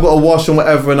 obviously I've got to wash and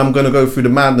whatever, and I'm going to go through the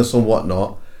madness and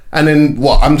whatnot, and then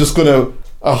what? I'm just going to...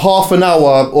 a half an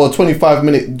hour or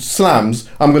 25-minute slams,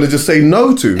 I'm going to just say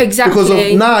no to. Exactly. Because of,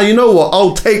 you know what?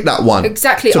 I'll take that one.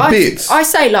 Exactly. To bits. I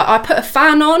say, like, I put a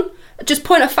fan on, just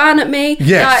point a fan at me.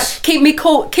 Yes. Like, keep me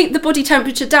cool, keep the body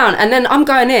temperature down, and then I'm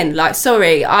going in. Like,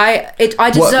 sorry, I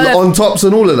deserve... What, on tops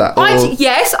and all of that?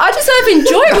 Yes, I deserve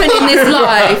enjoyment in this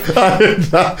life.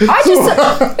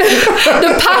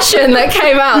 The passion that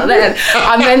came out then,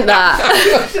 I meant that.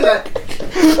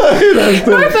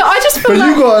 No, but I just feel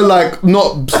you gotta like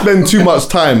not spend too much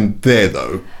time there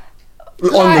though.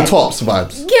 On the tops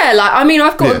vibes. Yeah, like, I mean,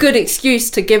 I've got a good excuse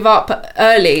to give up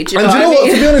early. Do you know what?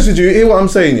 To be honest with you, hear what I'm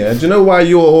saying, yeah? Do you know why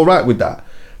you're alright with that?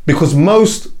 Because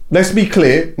let's be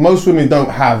clear, most women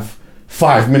don't have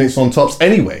 5 minutes on tops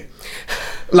anyway.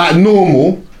 Like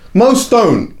normal. Most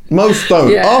don't.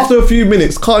 Yeah. After a few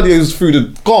minutes, cardio's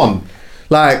gone.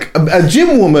 Like a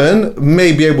gym woman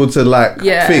may be able to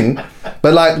thing,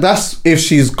 but like that's if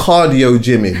she's cardio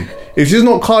gymming. If she's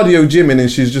not cardio gymming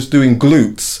and she's just doing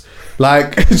glutes,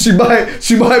 like she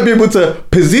might be able to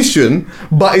position,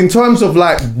 but in terms of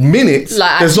like minutes,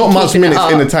 like, there's not much minutes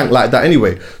in the tank like that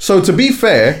anyway. So to be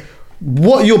fair,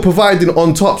 what you're providing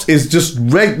on tops is just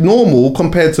normal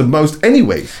compared to most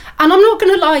anyways. And I'm not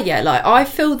gonna lie, like I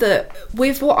feel that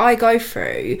with what I go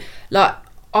through, like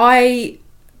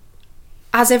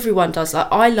as everyone does, like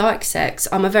I like sex.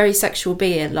 I'm a very sexual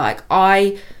being. Like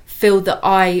I feel that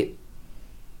I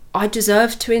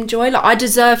deserve to enjoy. Like I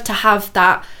deserve to have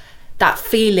that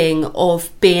feeling of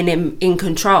being in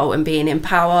control and being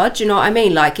empowered. Do you know what I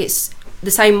mean? Like it's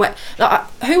the same way. Like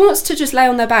who wants to just lay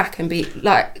on their back and be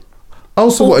like? Oh,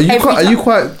 so what?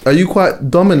 Are you quite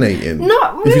dominating?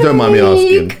 Not really. If you don't mind me asking.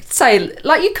 You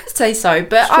could say so,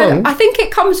 but I think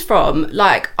it comes from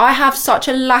like I have such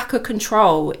a lack of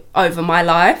control over my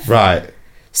life. Right.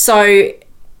 So.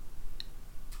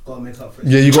 Gotta make up for it.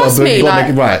 Yeah, you gotta make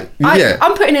it right. Yeah.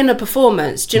 I'm putting in a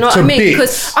performance. Do you know what I mean?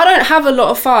 Because I don't have a lot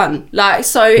of fun. Like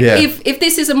so, if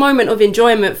this is a moment of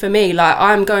enjoyment for me, like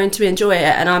I'm going to enjoy it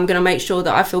and I'm going to make sure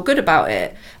that I feel good about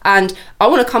it. And I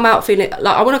want to come out of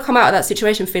that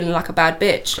situation feeling like a bad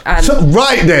bitch. And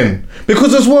right then,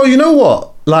 because as well, you know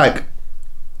what? Like,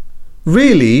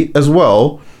 really, as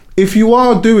well, if you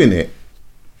are doing it,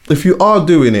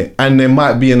 and there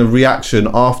might be a reaction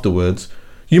afterwards,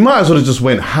 you might as well have just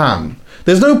went ham.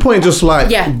 There's no point just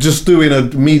just doing a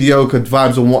mediocre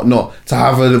vibes and whatnot to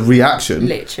have a reaction.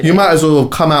 Literally. You might as well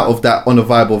have come out of that on a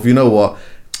vibe of, you know what,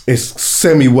 it's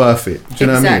semi worth it. Do you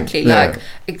know what I mean? Like,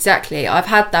 exactly. I've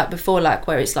had that before, like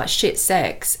where it's like shit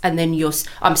sex, and then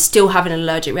I'm still having an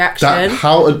allergic reaction.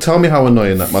 Tell me how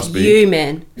annoying that must be.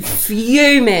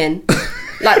 Fuming.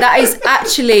 Like, that is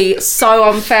actually so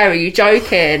unfair. Are you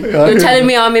joking? You're telling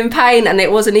me I'm in pain and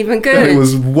it wasn't even good. It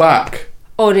was whack.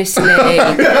 Honestly,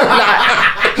 like,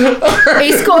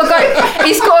 it's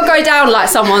got to go down like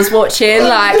someone's watching.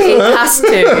 Like, it has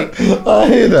to. I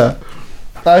hear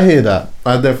that.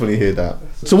 I definitely hear that.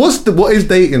 So what is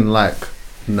dating like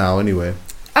now anyway?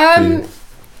 I'm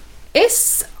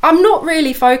not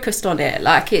really focused on it.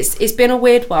 Like, it's been a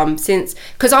weird one since,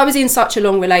 because I was in such a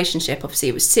long relationship. Obviously,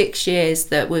 it was 6 years.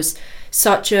 That was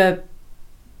such a,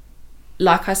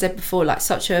 like I said before, like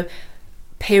such a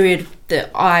period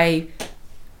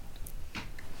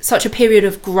such a period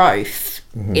of growth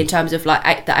in terms of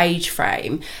like the age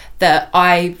frame, that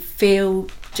I feel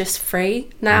just free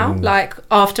now. Like,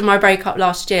 after my breakup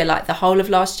last year, like the whole of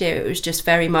last year, it was just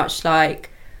very much like,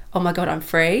 oh my God, I'm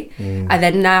free. And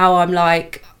then now I'm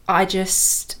like, I'm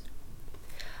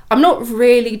not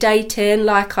really dating.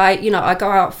 Like, I go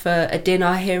out for a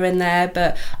dinner here and there,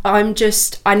 but I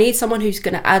need someone who's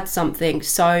going to add something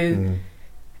so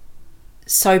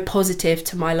positive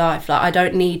to my life. Like, I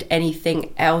don't need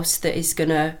anything else that is going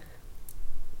to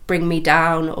bring me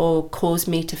down or cause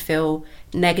me to feel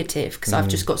negative, because I've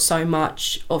just got so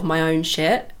much of my own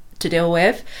shit to deal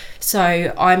with.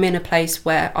 So I'm in a place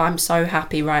where I'm so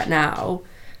happy right now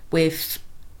with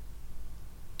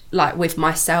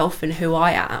myself and who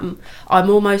I am. I'm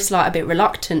almost like a bit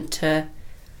reluctant to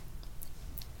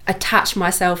attach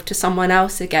myself to someone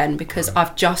else again, because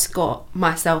I've just got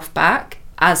myself back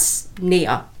as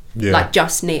Nia, like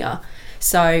just Nia.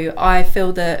 So I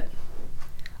feel that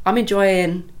I'm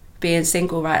enjoying being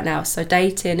single right now. So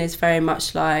dating is very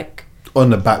much like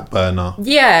on the back burner.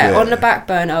 Yeah, on the back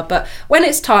burner. But when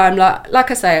it's time,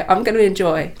 like I say, I'm going to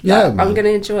enjoy. I'm going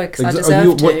to enjoy because I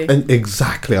deserve to.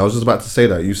 Exactly. I was just about to say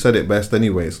that. You said it best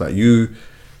anyway. It's like you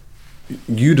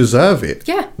deserve it.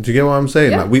 Yeah. Do you get what I'm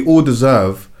saying? Yeah. Like, we all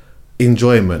deserve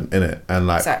enjoyment in it, and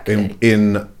like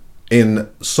in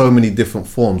so many different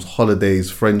forms: holidays,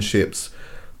 friendships,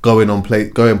 going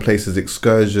places,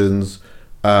 excursions,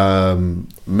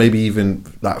 maybe even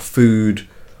like food,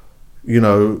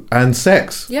 and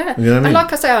sex. Yeah. You know what I mean? And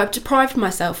like I say, I've deprived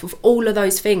myself of all of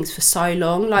those things for so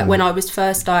long. Like, when I was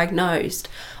first diagnosed,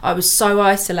 I was so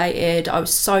isolated, I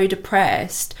was so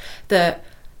depressed, that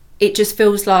it just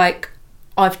feels like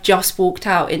I've just walked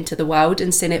out into the world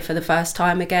and seen it for the first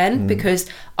time again, because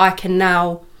I can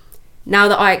now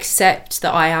that I accept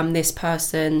that I am this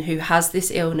person who has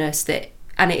this illness,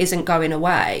 and it isn't going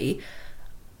away,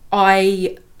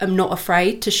 I am not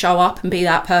afraid to show up and be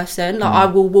that person. Like, I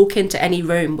will walk into any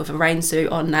room with a rain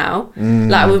suit on now,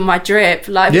 like with my drip,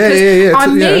 like, because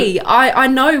I'm me. I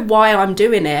know why I'm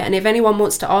doing it, and if anyone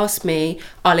wants to ask me,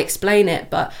 I'll explain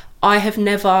it. But I have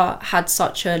never had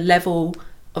such a level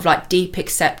of like deep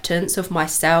acceptance of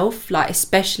myself, like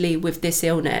especially with this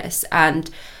illness. And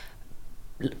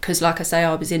because, like I say,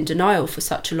 I was in denial for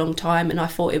such a long time, and I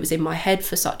thought it was in my head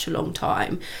for such a long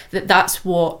time, that's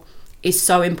what is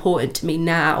so important to me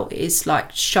now, is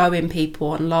like showing people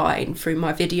online through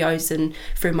my videos and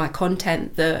through my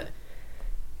content that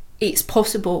it's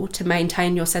possible to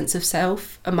maintain your sense of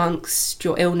self amongst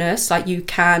your illness. Like, you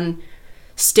can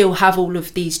still have all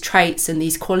of these traits and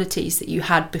these qualities that you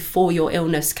had before your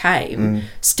illness came,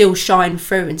 still shine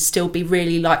through and still be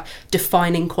really like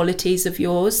defining qualities of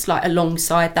yours, like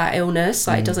alongside that illness.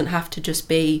 Like, it doesn't have to just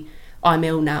be, I'm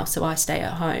ill now, so I stay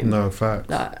at home. No, facts.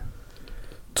 Like,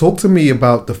 talk to me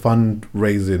about the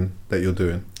fundraising that you're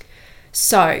doing.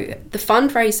 So the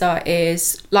fundraiser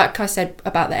is, like I said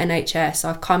about the NHS,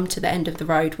 I've come to the end of the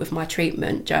road with my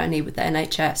treatment journey with the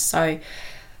NHS. So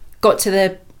got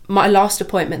to my last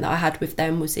appointment that I had with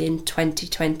them was in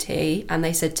 2020, and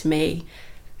they said to me,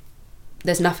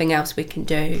 there's nothing else we can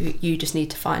do. You just need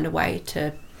to find a way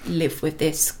to live with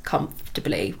this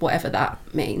comfortably, whatever that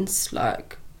means.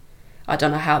 Like, I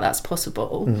don't know how that's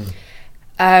possible.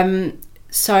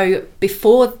 So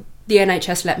before the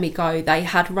NHS let me go, they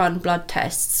had run blood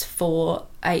tests for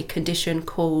a condition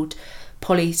called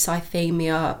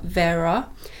polycythemia vera,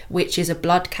 which is a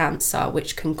blood cancer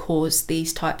which can cause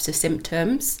these types of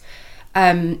symptoms.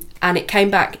 And it came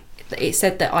back, it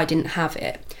said that I didn't have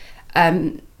it.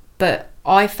 But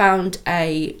I found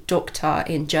a doctor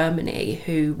in Germany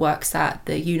who works at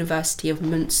the University of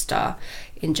Münster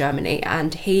in Germany,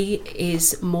 and he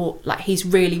is more like, he's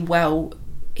really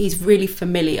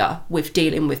familiar with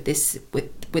dealing with this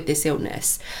with this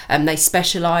illness. They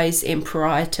specialise in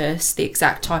pruritus, the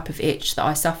exact type of itch that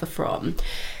I suffer from.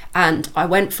 And I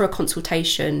went for a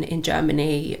consultation in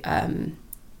Germany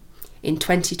in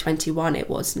 2021 it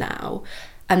was now,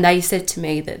 and they said to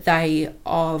me that they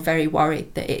are very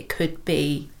worried that it could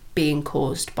be being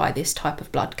caused by this type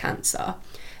of blood cancer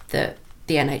that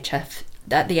the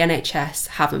NHS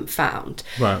haven't found.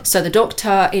 Right. So the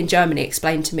doctor in Germany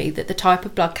explained to me that the type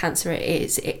of blood cancer it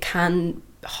is, it can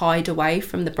hide away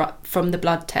from the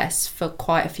blood tests for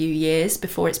quite a few years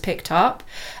before it's picked up.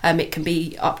 It can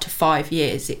be up to 5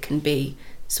 years. It can be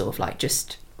sort of like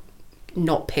just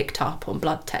not picked up on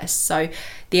blood tests. So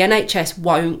the NHS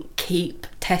won't keep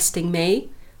testing me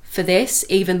for this,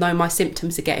 even though my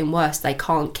symptoms are getting worse. They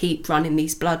can't keep running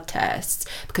these blood tests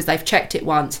because they've checked it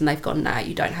once and they've gone, nah,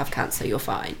 you don't have cancer, you're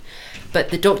fine.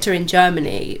 But the doctor in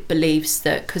Germany believes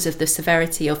that because of the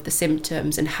severity of the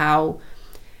symptoms and how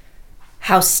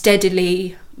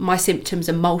steadily my symptoms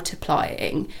are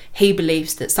multiplying, he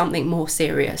believes that something more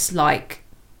serious like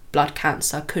blood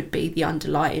cancer could be the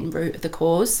underlying root of the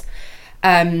cause.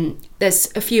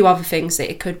 There's a few other things that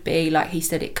it could be, like he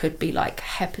said it could be like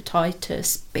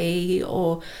hepatitis B,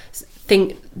 or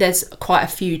there's quite a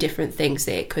few different things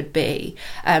that it could be,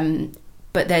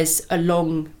 but there's a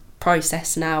long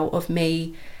process now of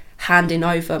me handing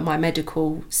over my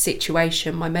medical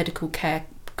situation, my medical care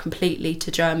completely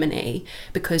to Germany,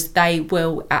 because they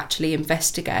will actually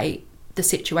investigate the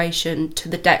situation to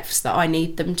the depths that I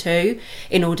need them to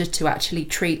in order to actually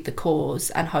treat the cause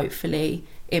and hopefully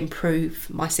improve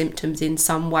my symptoms in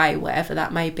some way, whatever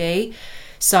that may be.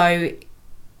 So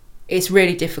it's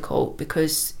really difficult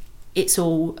because it's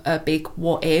all a big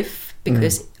what if,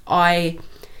 because I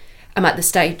am at the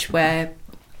stage where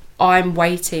I'm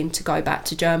waiting to go back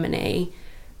to Germany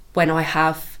when I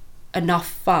have enough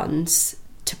funds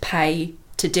to pay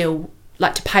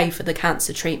for the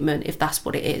cancer treatment, if that's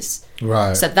what it is.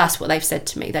 Right. So that's what they've said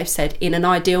to me. They've said, in an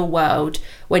ideal world,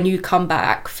 when you come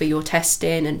back for your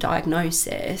testing and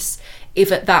diagnosis,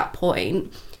 if at that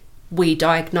point we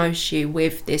diagnose you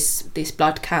with this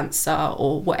blood cancer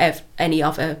or whatever, any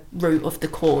other root of the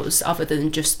cause other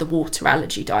than just the water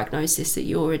allergy diagnosis that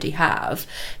you already have,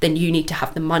 then you need to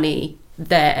have the money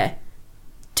there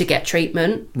to get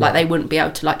treatment. Right. Like, they wouldn't be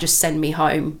able to like just send me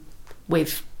home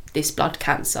with this blood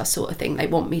cancer sort of thing. They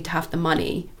want me to have the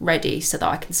money ready so that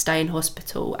I can stay in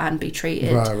hospital and be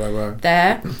treated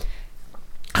there.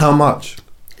 How much?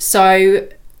 So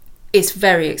it's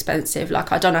very expensive.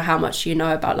 Like, I don't know how much you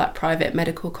know about like private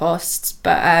medical costs,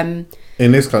 but in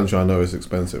this country I know it's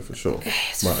expensive for sure.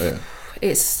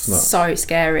 It's so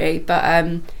scary.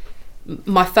 But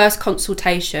my first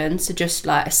consultation, so just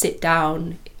like a sit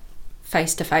down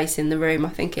face to face in the room, I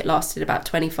think it lasted about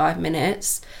 25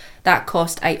 minutes. That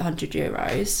cost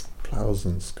 €800.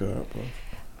 Thousands, skirt, bro.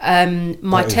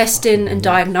 My testing and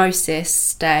diagnosis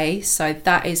stay, so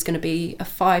that is going to be a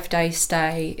 5-day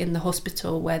stay in the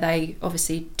hospital where they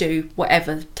obviously do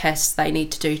whatever tests they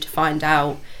need to do to find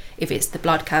out if it's the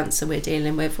blood cancer we're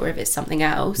dealing with or if it's something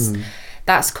else.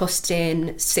 That's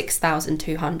costing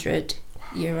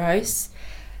 €6,200.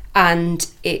 And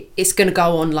it's going to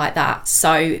go on like that.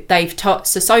 So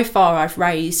so far I've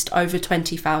raised over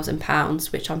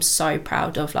 £20,000, which I'm so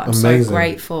proud of. Like, I'm so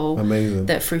grateful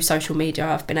that through social media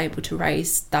I've been able to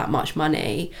raise that much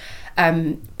money.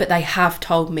 But they have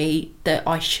told me that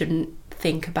I shouldn't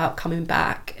think about coming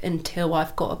back until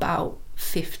I've got about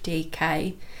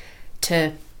 50k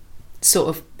to sort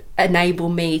of enable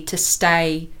me to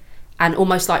stay and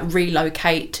almost like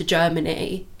relocate to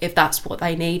Germany if that's what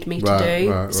they need me to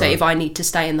do. So if I need to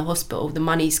stay in the hospital, the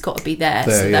money's got to be there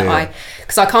so that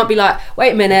because I can't be like,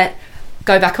 wait a minute,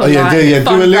 go back online, do a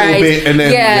little bit and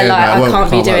then I can't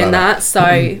be doing that.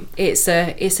 So it's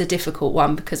a difficult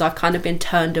one because I've kind of been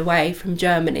turned away from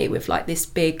Germany with like this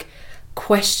big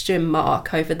question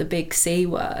mark over the big C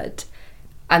word,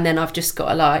 and then I've just got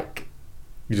to like,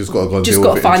 you just got to go just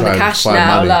got to find the cash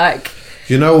now, money. Like,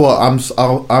 you know what?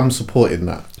 I'm supporting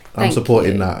that. I'm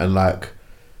supporting that, and like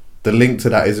the link to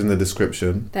that is in the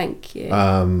description. Thank you.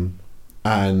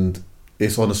 And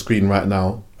it's on the screen right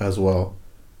now as well.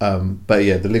 But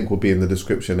yeah, the link will be in the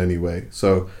description anyway.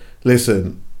 So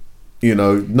listen, you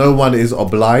know, no one is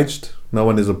obliged. No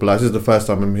one is obliged. This is the first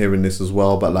time I'm hearing this as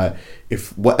well. But like,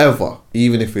 if whatever,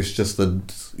 even if it's just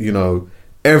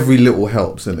every little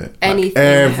helps in it.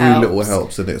 Every little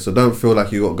helps in it. So don't feel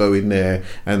like you got to go in there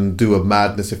and do a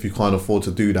madness if you can't afford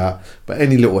to do that. But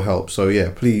any little helps. So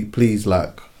yeah, please.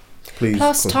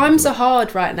 Plus, times are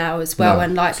hard right now as well,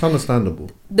 and like, it's understandable.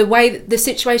 The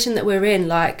situation that we're in,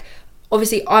 like,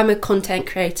 obviously I'm a content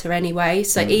creator anyway,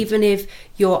 so even if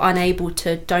you're unable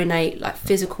to donate like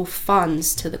physical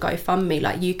funds to the GoFundMe,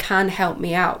 like, you can help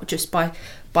me out just by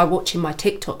by watching my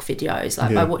TikTok videos,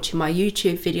 like by watching my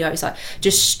YouTube videos, like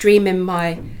just streaming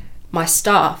my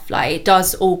stuff. Like it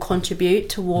does all contribute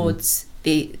towards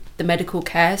the medical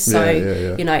care. So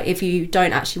you know, if you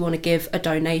don't actually want to give a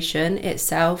donation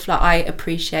itself, like I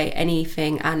appreciate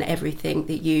anything and everything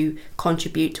that you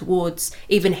contribute towards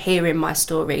even hearing my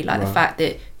story. Like the fact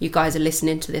that you guys are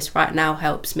listening to this right now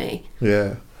helps me.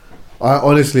 I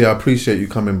honestly appreciate you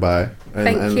coming by.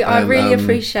 Thank you. I really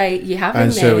appreciate you having me.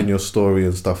 And sharing your story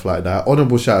and stuff like that.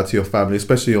 Honourable shout out to your family,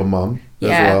 especially your mum as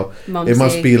well. Mumsy. It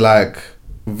must be like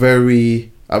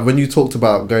very... when you talked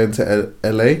about going to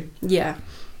LA... Yeah.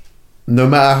 No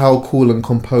matter how cool and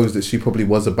composed that she probably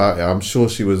was about it, I'm sure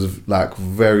she was like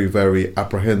very, very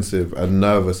apprehensive and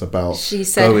nervous about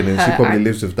going, and she probably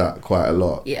lives with that quite a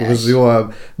lot. Yeah, because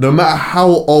you're, no matter how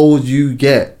old you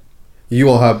get, you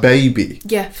are her baby.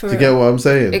 Yeah, for real. Do you get what I'm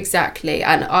saying? Exactly.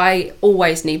 And I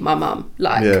always need my mum.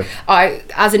 Like, I,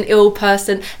 as an ill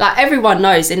person, like everyone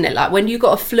knows, isn't it? Like when you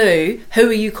got a flu, who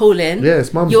are you calling? Yeah,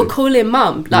 it's mum. You're calling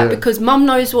mum. Like, because mum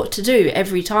knows what to do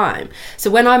every time.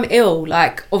 So when I'm ill,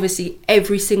 like obviously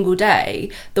every single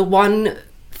day, the one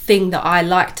thing that I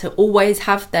like to always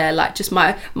have there, like just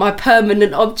my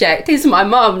permanent object, is my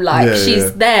mum. Like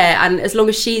she's there, and as long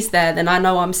as she's there, then I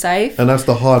know I'm safe. And that's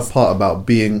the hard part about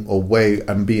being away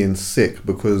and being sick,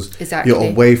 because you're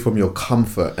away from your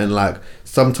comfort, and like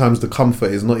sometimes the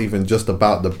comfort is not even just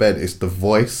about the bed, it's the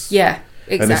voice. Yeah,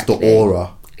 exactly. And it's the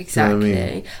aura. Exactly. You know what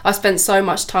I mean? I spent so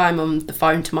much time on the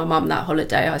phone to my mum that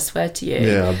holiday, I swear to you.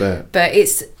 Yeah, I bet. But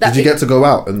it's... Did you get to go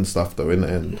out and stuff though in the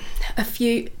end? A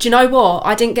few... Do you know what?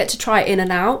 I didn't get to try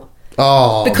In-N-Out.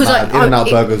 Oh, because man.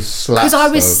 In-N-Out burgers slaps. Because I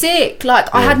was sick.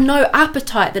 Like, I had no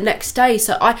appetite the next day.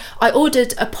 So I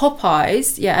ordered a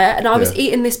Popeyes, and I was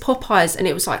eating this Popeyes, and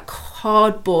it was like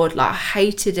cardboard. Like, I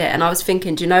hated it. And I was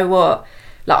thinking, do you know what?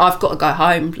 Like, I've got to go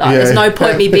home. Like, there's no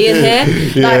point me being here.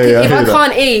 Like, if I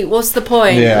can't eat, what's the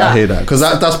point? Yeah, like, I hear that. Because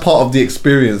that's part of the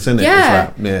experience, isn't it?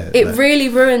 Yeah. It's like, it really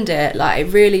ruined it. Like,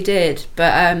 it really did.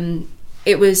 But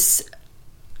it was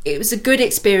a good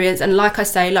experience. And like I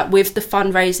say, like with the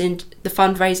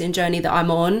fundraising journey that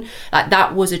I'm on, like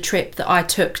that was a trip that I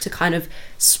took to kind of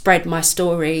spread my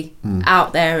story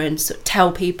out there and sort of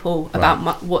tell people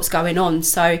about what's going on.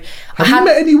 So have you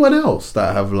met anyone else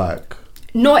that have like...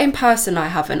 Not in person, I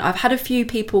haven't. I've had a few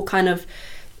people kind of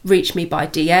reach me by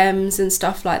DMs and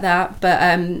stuff like that, but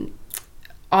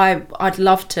I'd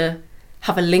love to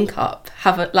have a link up,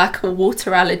 have a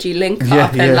water allergy link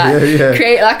up, and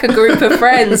create like a group of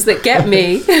friends that get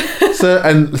me. So,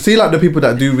 and see, like the people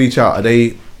that do reach out, are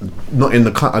they not in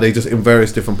the... Are they just in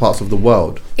various different parts of the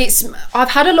world? I've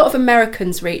had a lot of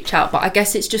Americans reach out, but I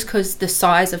guess it's just because the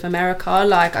size of America,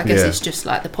 like I guess it's just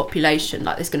like the population,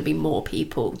 like there's going to be more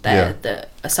people there that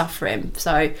are suffering.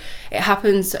 So it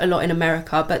happens a lot in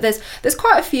America, but there's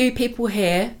quite a few people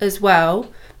here as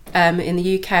well in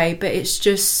the UK, but it's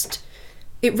just...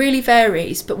 It really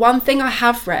varies. But one thing I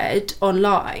have read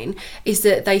online is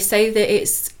that they say that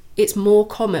it's more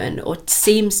common, or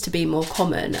seems to be more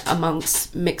common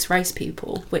amongst mixed race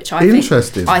people, which I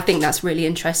think that's really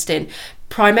interesting.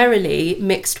 Primarily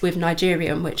mixed with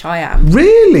Nigerian, which I am.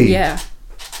 Really? Yeah.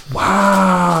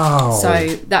 Wow. So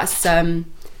that's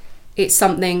it's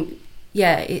something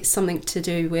to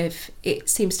do with, it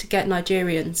seems to get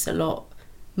Nigerians a lot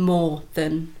more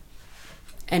than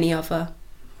any other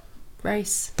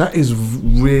race. That is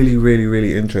really, really,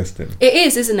 really interesting. It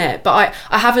is, isn't it? But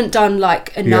I haven't done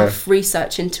like enough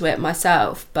research into it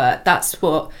myself, but that's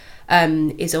what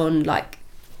is on like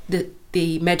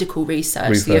the medical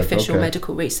research, the official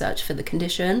medical research for the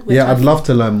condition. I'd love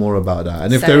to learn more about that.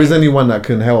 And if there is anyone that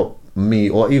can help me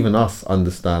or even us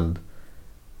understand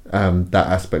that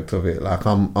aspect of it, like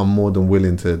I'm more than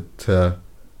willing to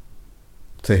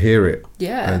hear it.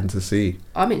 Yeah. And to see.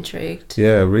 I'm intrigued.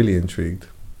 Yeah, really intrigued.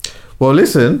 Well,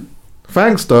 listen,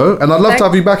 thanks though, and I'd love to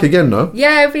have you back again though.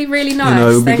 Yeah, it'd be really nice. You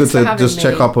know, it'd be good to just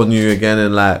check up on you again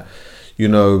in like, you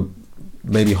know,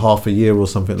 maybe half a year or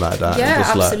something like that. Yeah,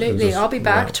 absolutely. I'll be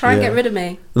back. Try and get rid of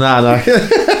me. Nah.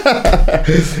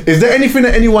 Is there anything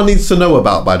that anyone needs to know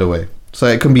about, by the way? So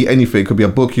it can be anything. It could be a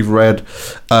book you've read.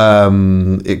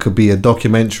 It could be a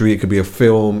documentary. It could be a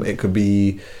film. It could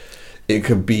be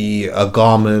a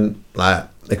garment. Like,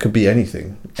 it could be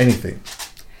anything. Anything.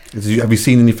 Have you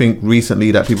seen anything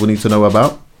recently that people need to know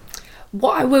about?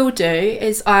 What I will do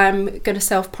is I'm going to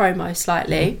self-promo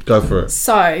slightly. Go for it.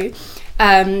 So,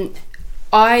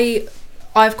 I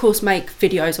of course make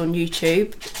videos on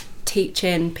YouTube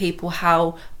teaching people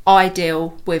how I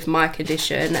deal with my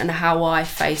condition and how I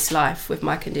face life with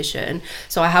my condition.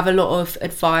 So I have a lot of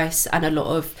advice and a lot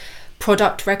of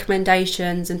product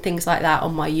recommendations and things like that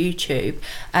on my YouTube.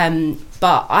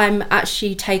 But I'm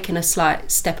actually taking a slight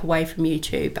step away from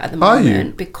YouTube at the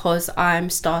moment because I'm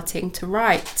starting to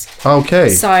write. Okay.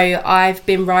 So I've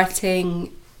been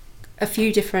writing a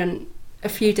few different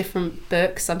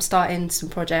books. I'm starting some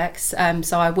projects.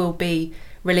 So I will be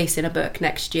releasing a book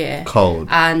next year. Cold.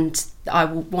 And I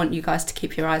will want you guys to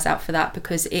keep your eyes out for that,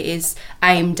 because it is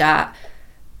aimed at,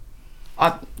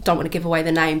 I don't want to give away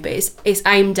the name, but it's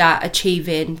aimed at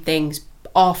achieving things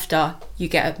after you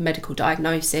get a medical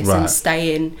diagnosis and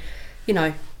staying,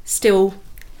 still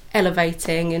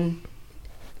elevating and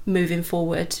moving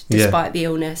forward despite the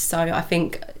illness. So I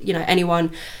think,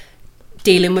 anyone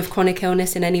dealing with chronic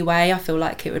illness in any way, I feel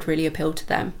like it would really appeal to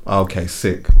them. Okay,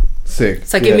 sick.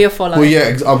 So give me a follow. Well,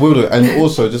 yeah, I will do. And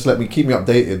also, just keep me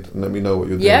updated and let me know what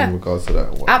you're doing in regards to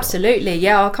that. Absolutely.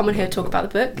 Yeah, I'll come on here and talk about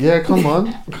the book. Yeah, come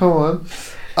on. All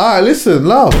right, listen,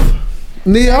 love.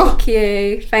 Nia?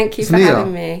 Thank you for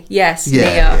having me. Yes, Nia.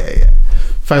 Yeah.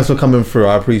 Thanks for coming through.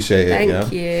 I appreciate it.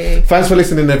 Thank you. Thanks for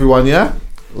listening, everyone, yeah?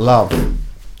 Love.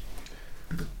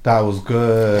 That was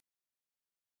good.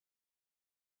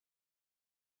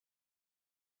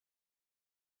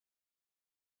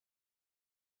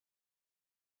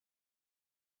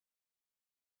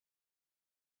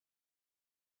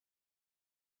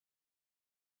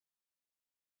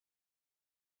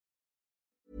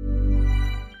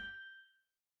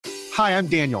 Hi, I'm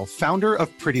Daniel, founder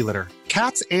of Pretty Litter.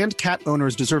 Cats and cat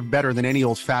owners deserve better than any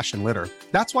old-fashioned litter.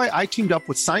 That's why I teamed up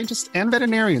with scientists and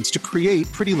veterinarians to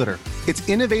create Pretty Litter. Its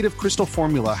innovative crystal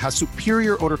formula has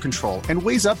superior odor control and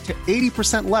weighs up to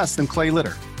 80% less than clay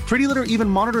litter. Pretty Litter even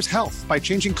monitors health by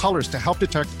changing colors to help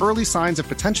detect early signs of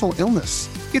potential illness.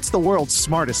 It's the world's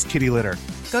smartest kitty litter.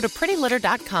 Go to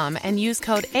prettylitter.com and use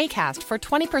code ACAST for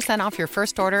 20% off your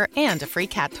first order and a free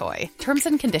cat toy. Terms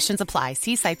and conditions apply.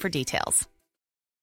 See site for details.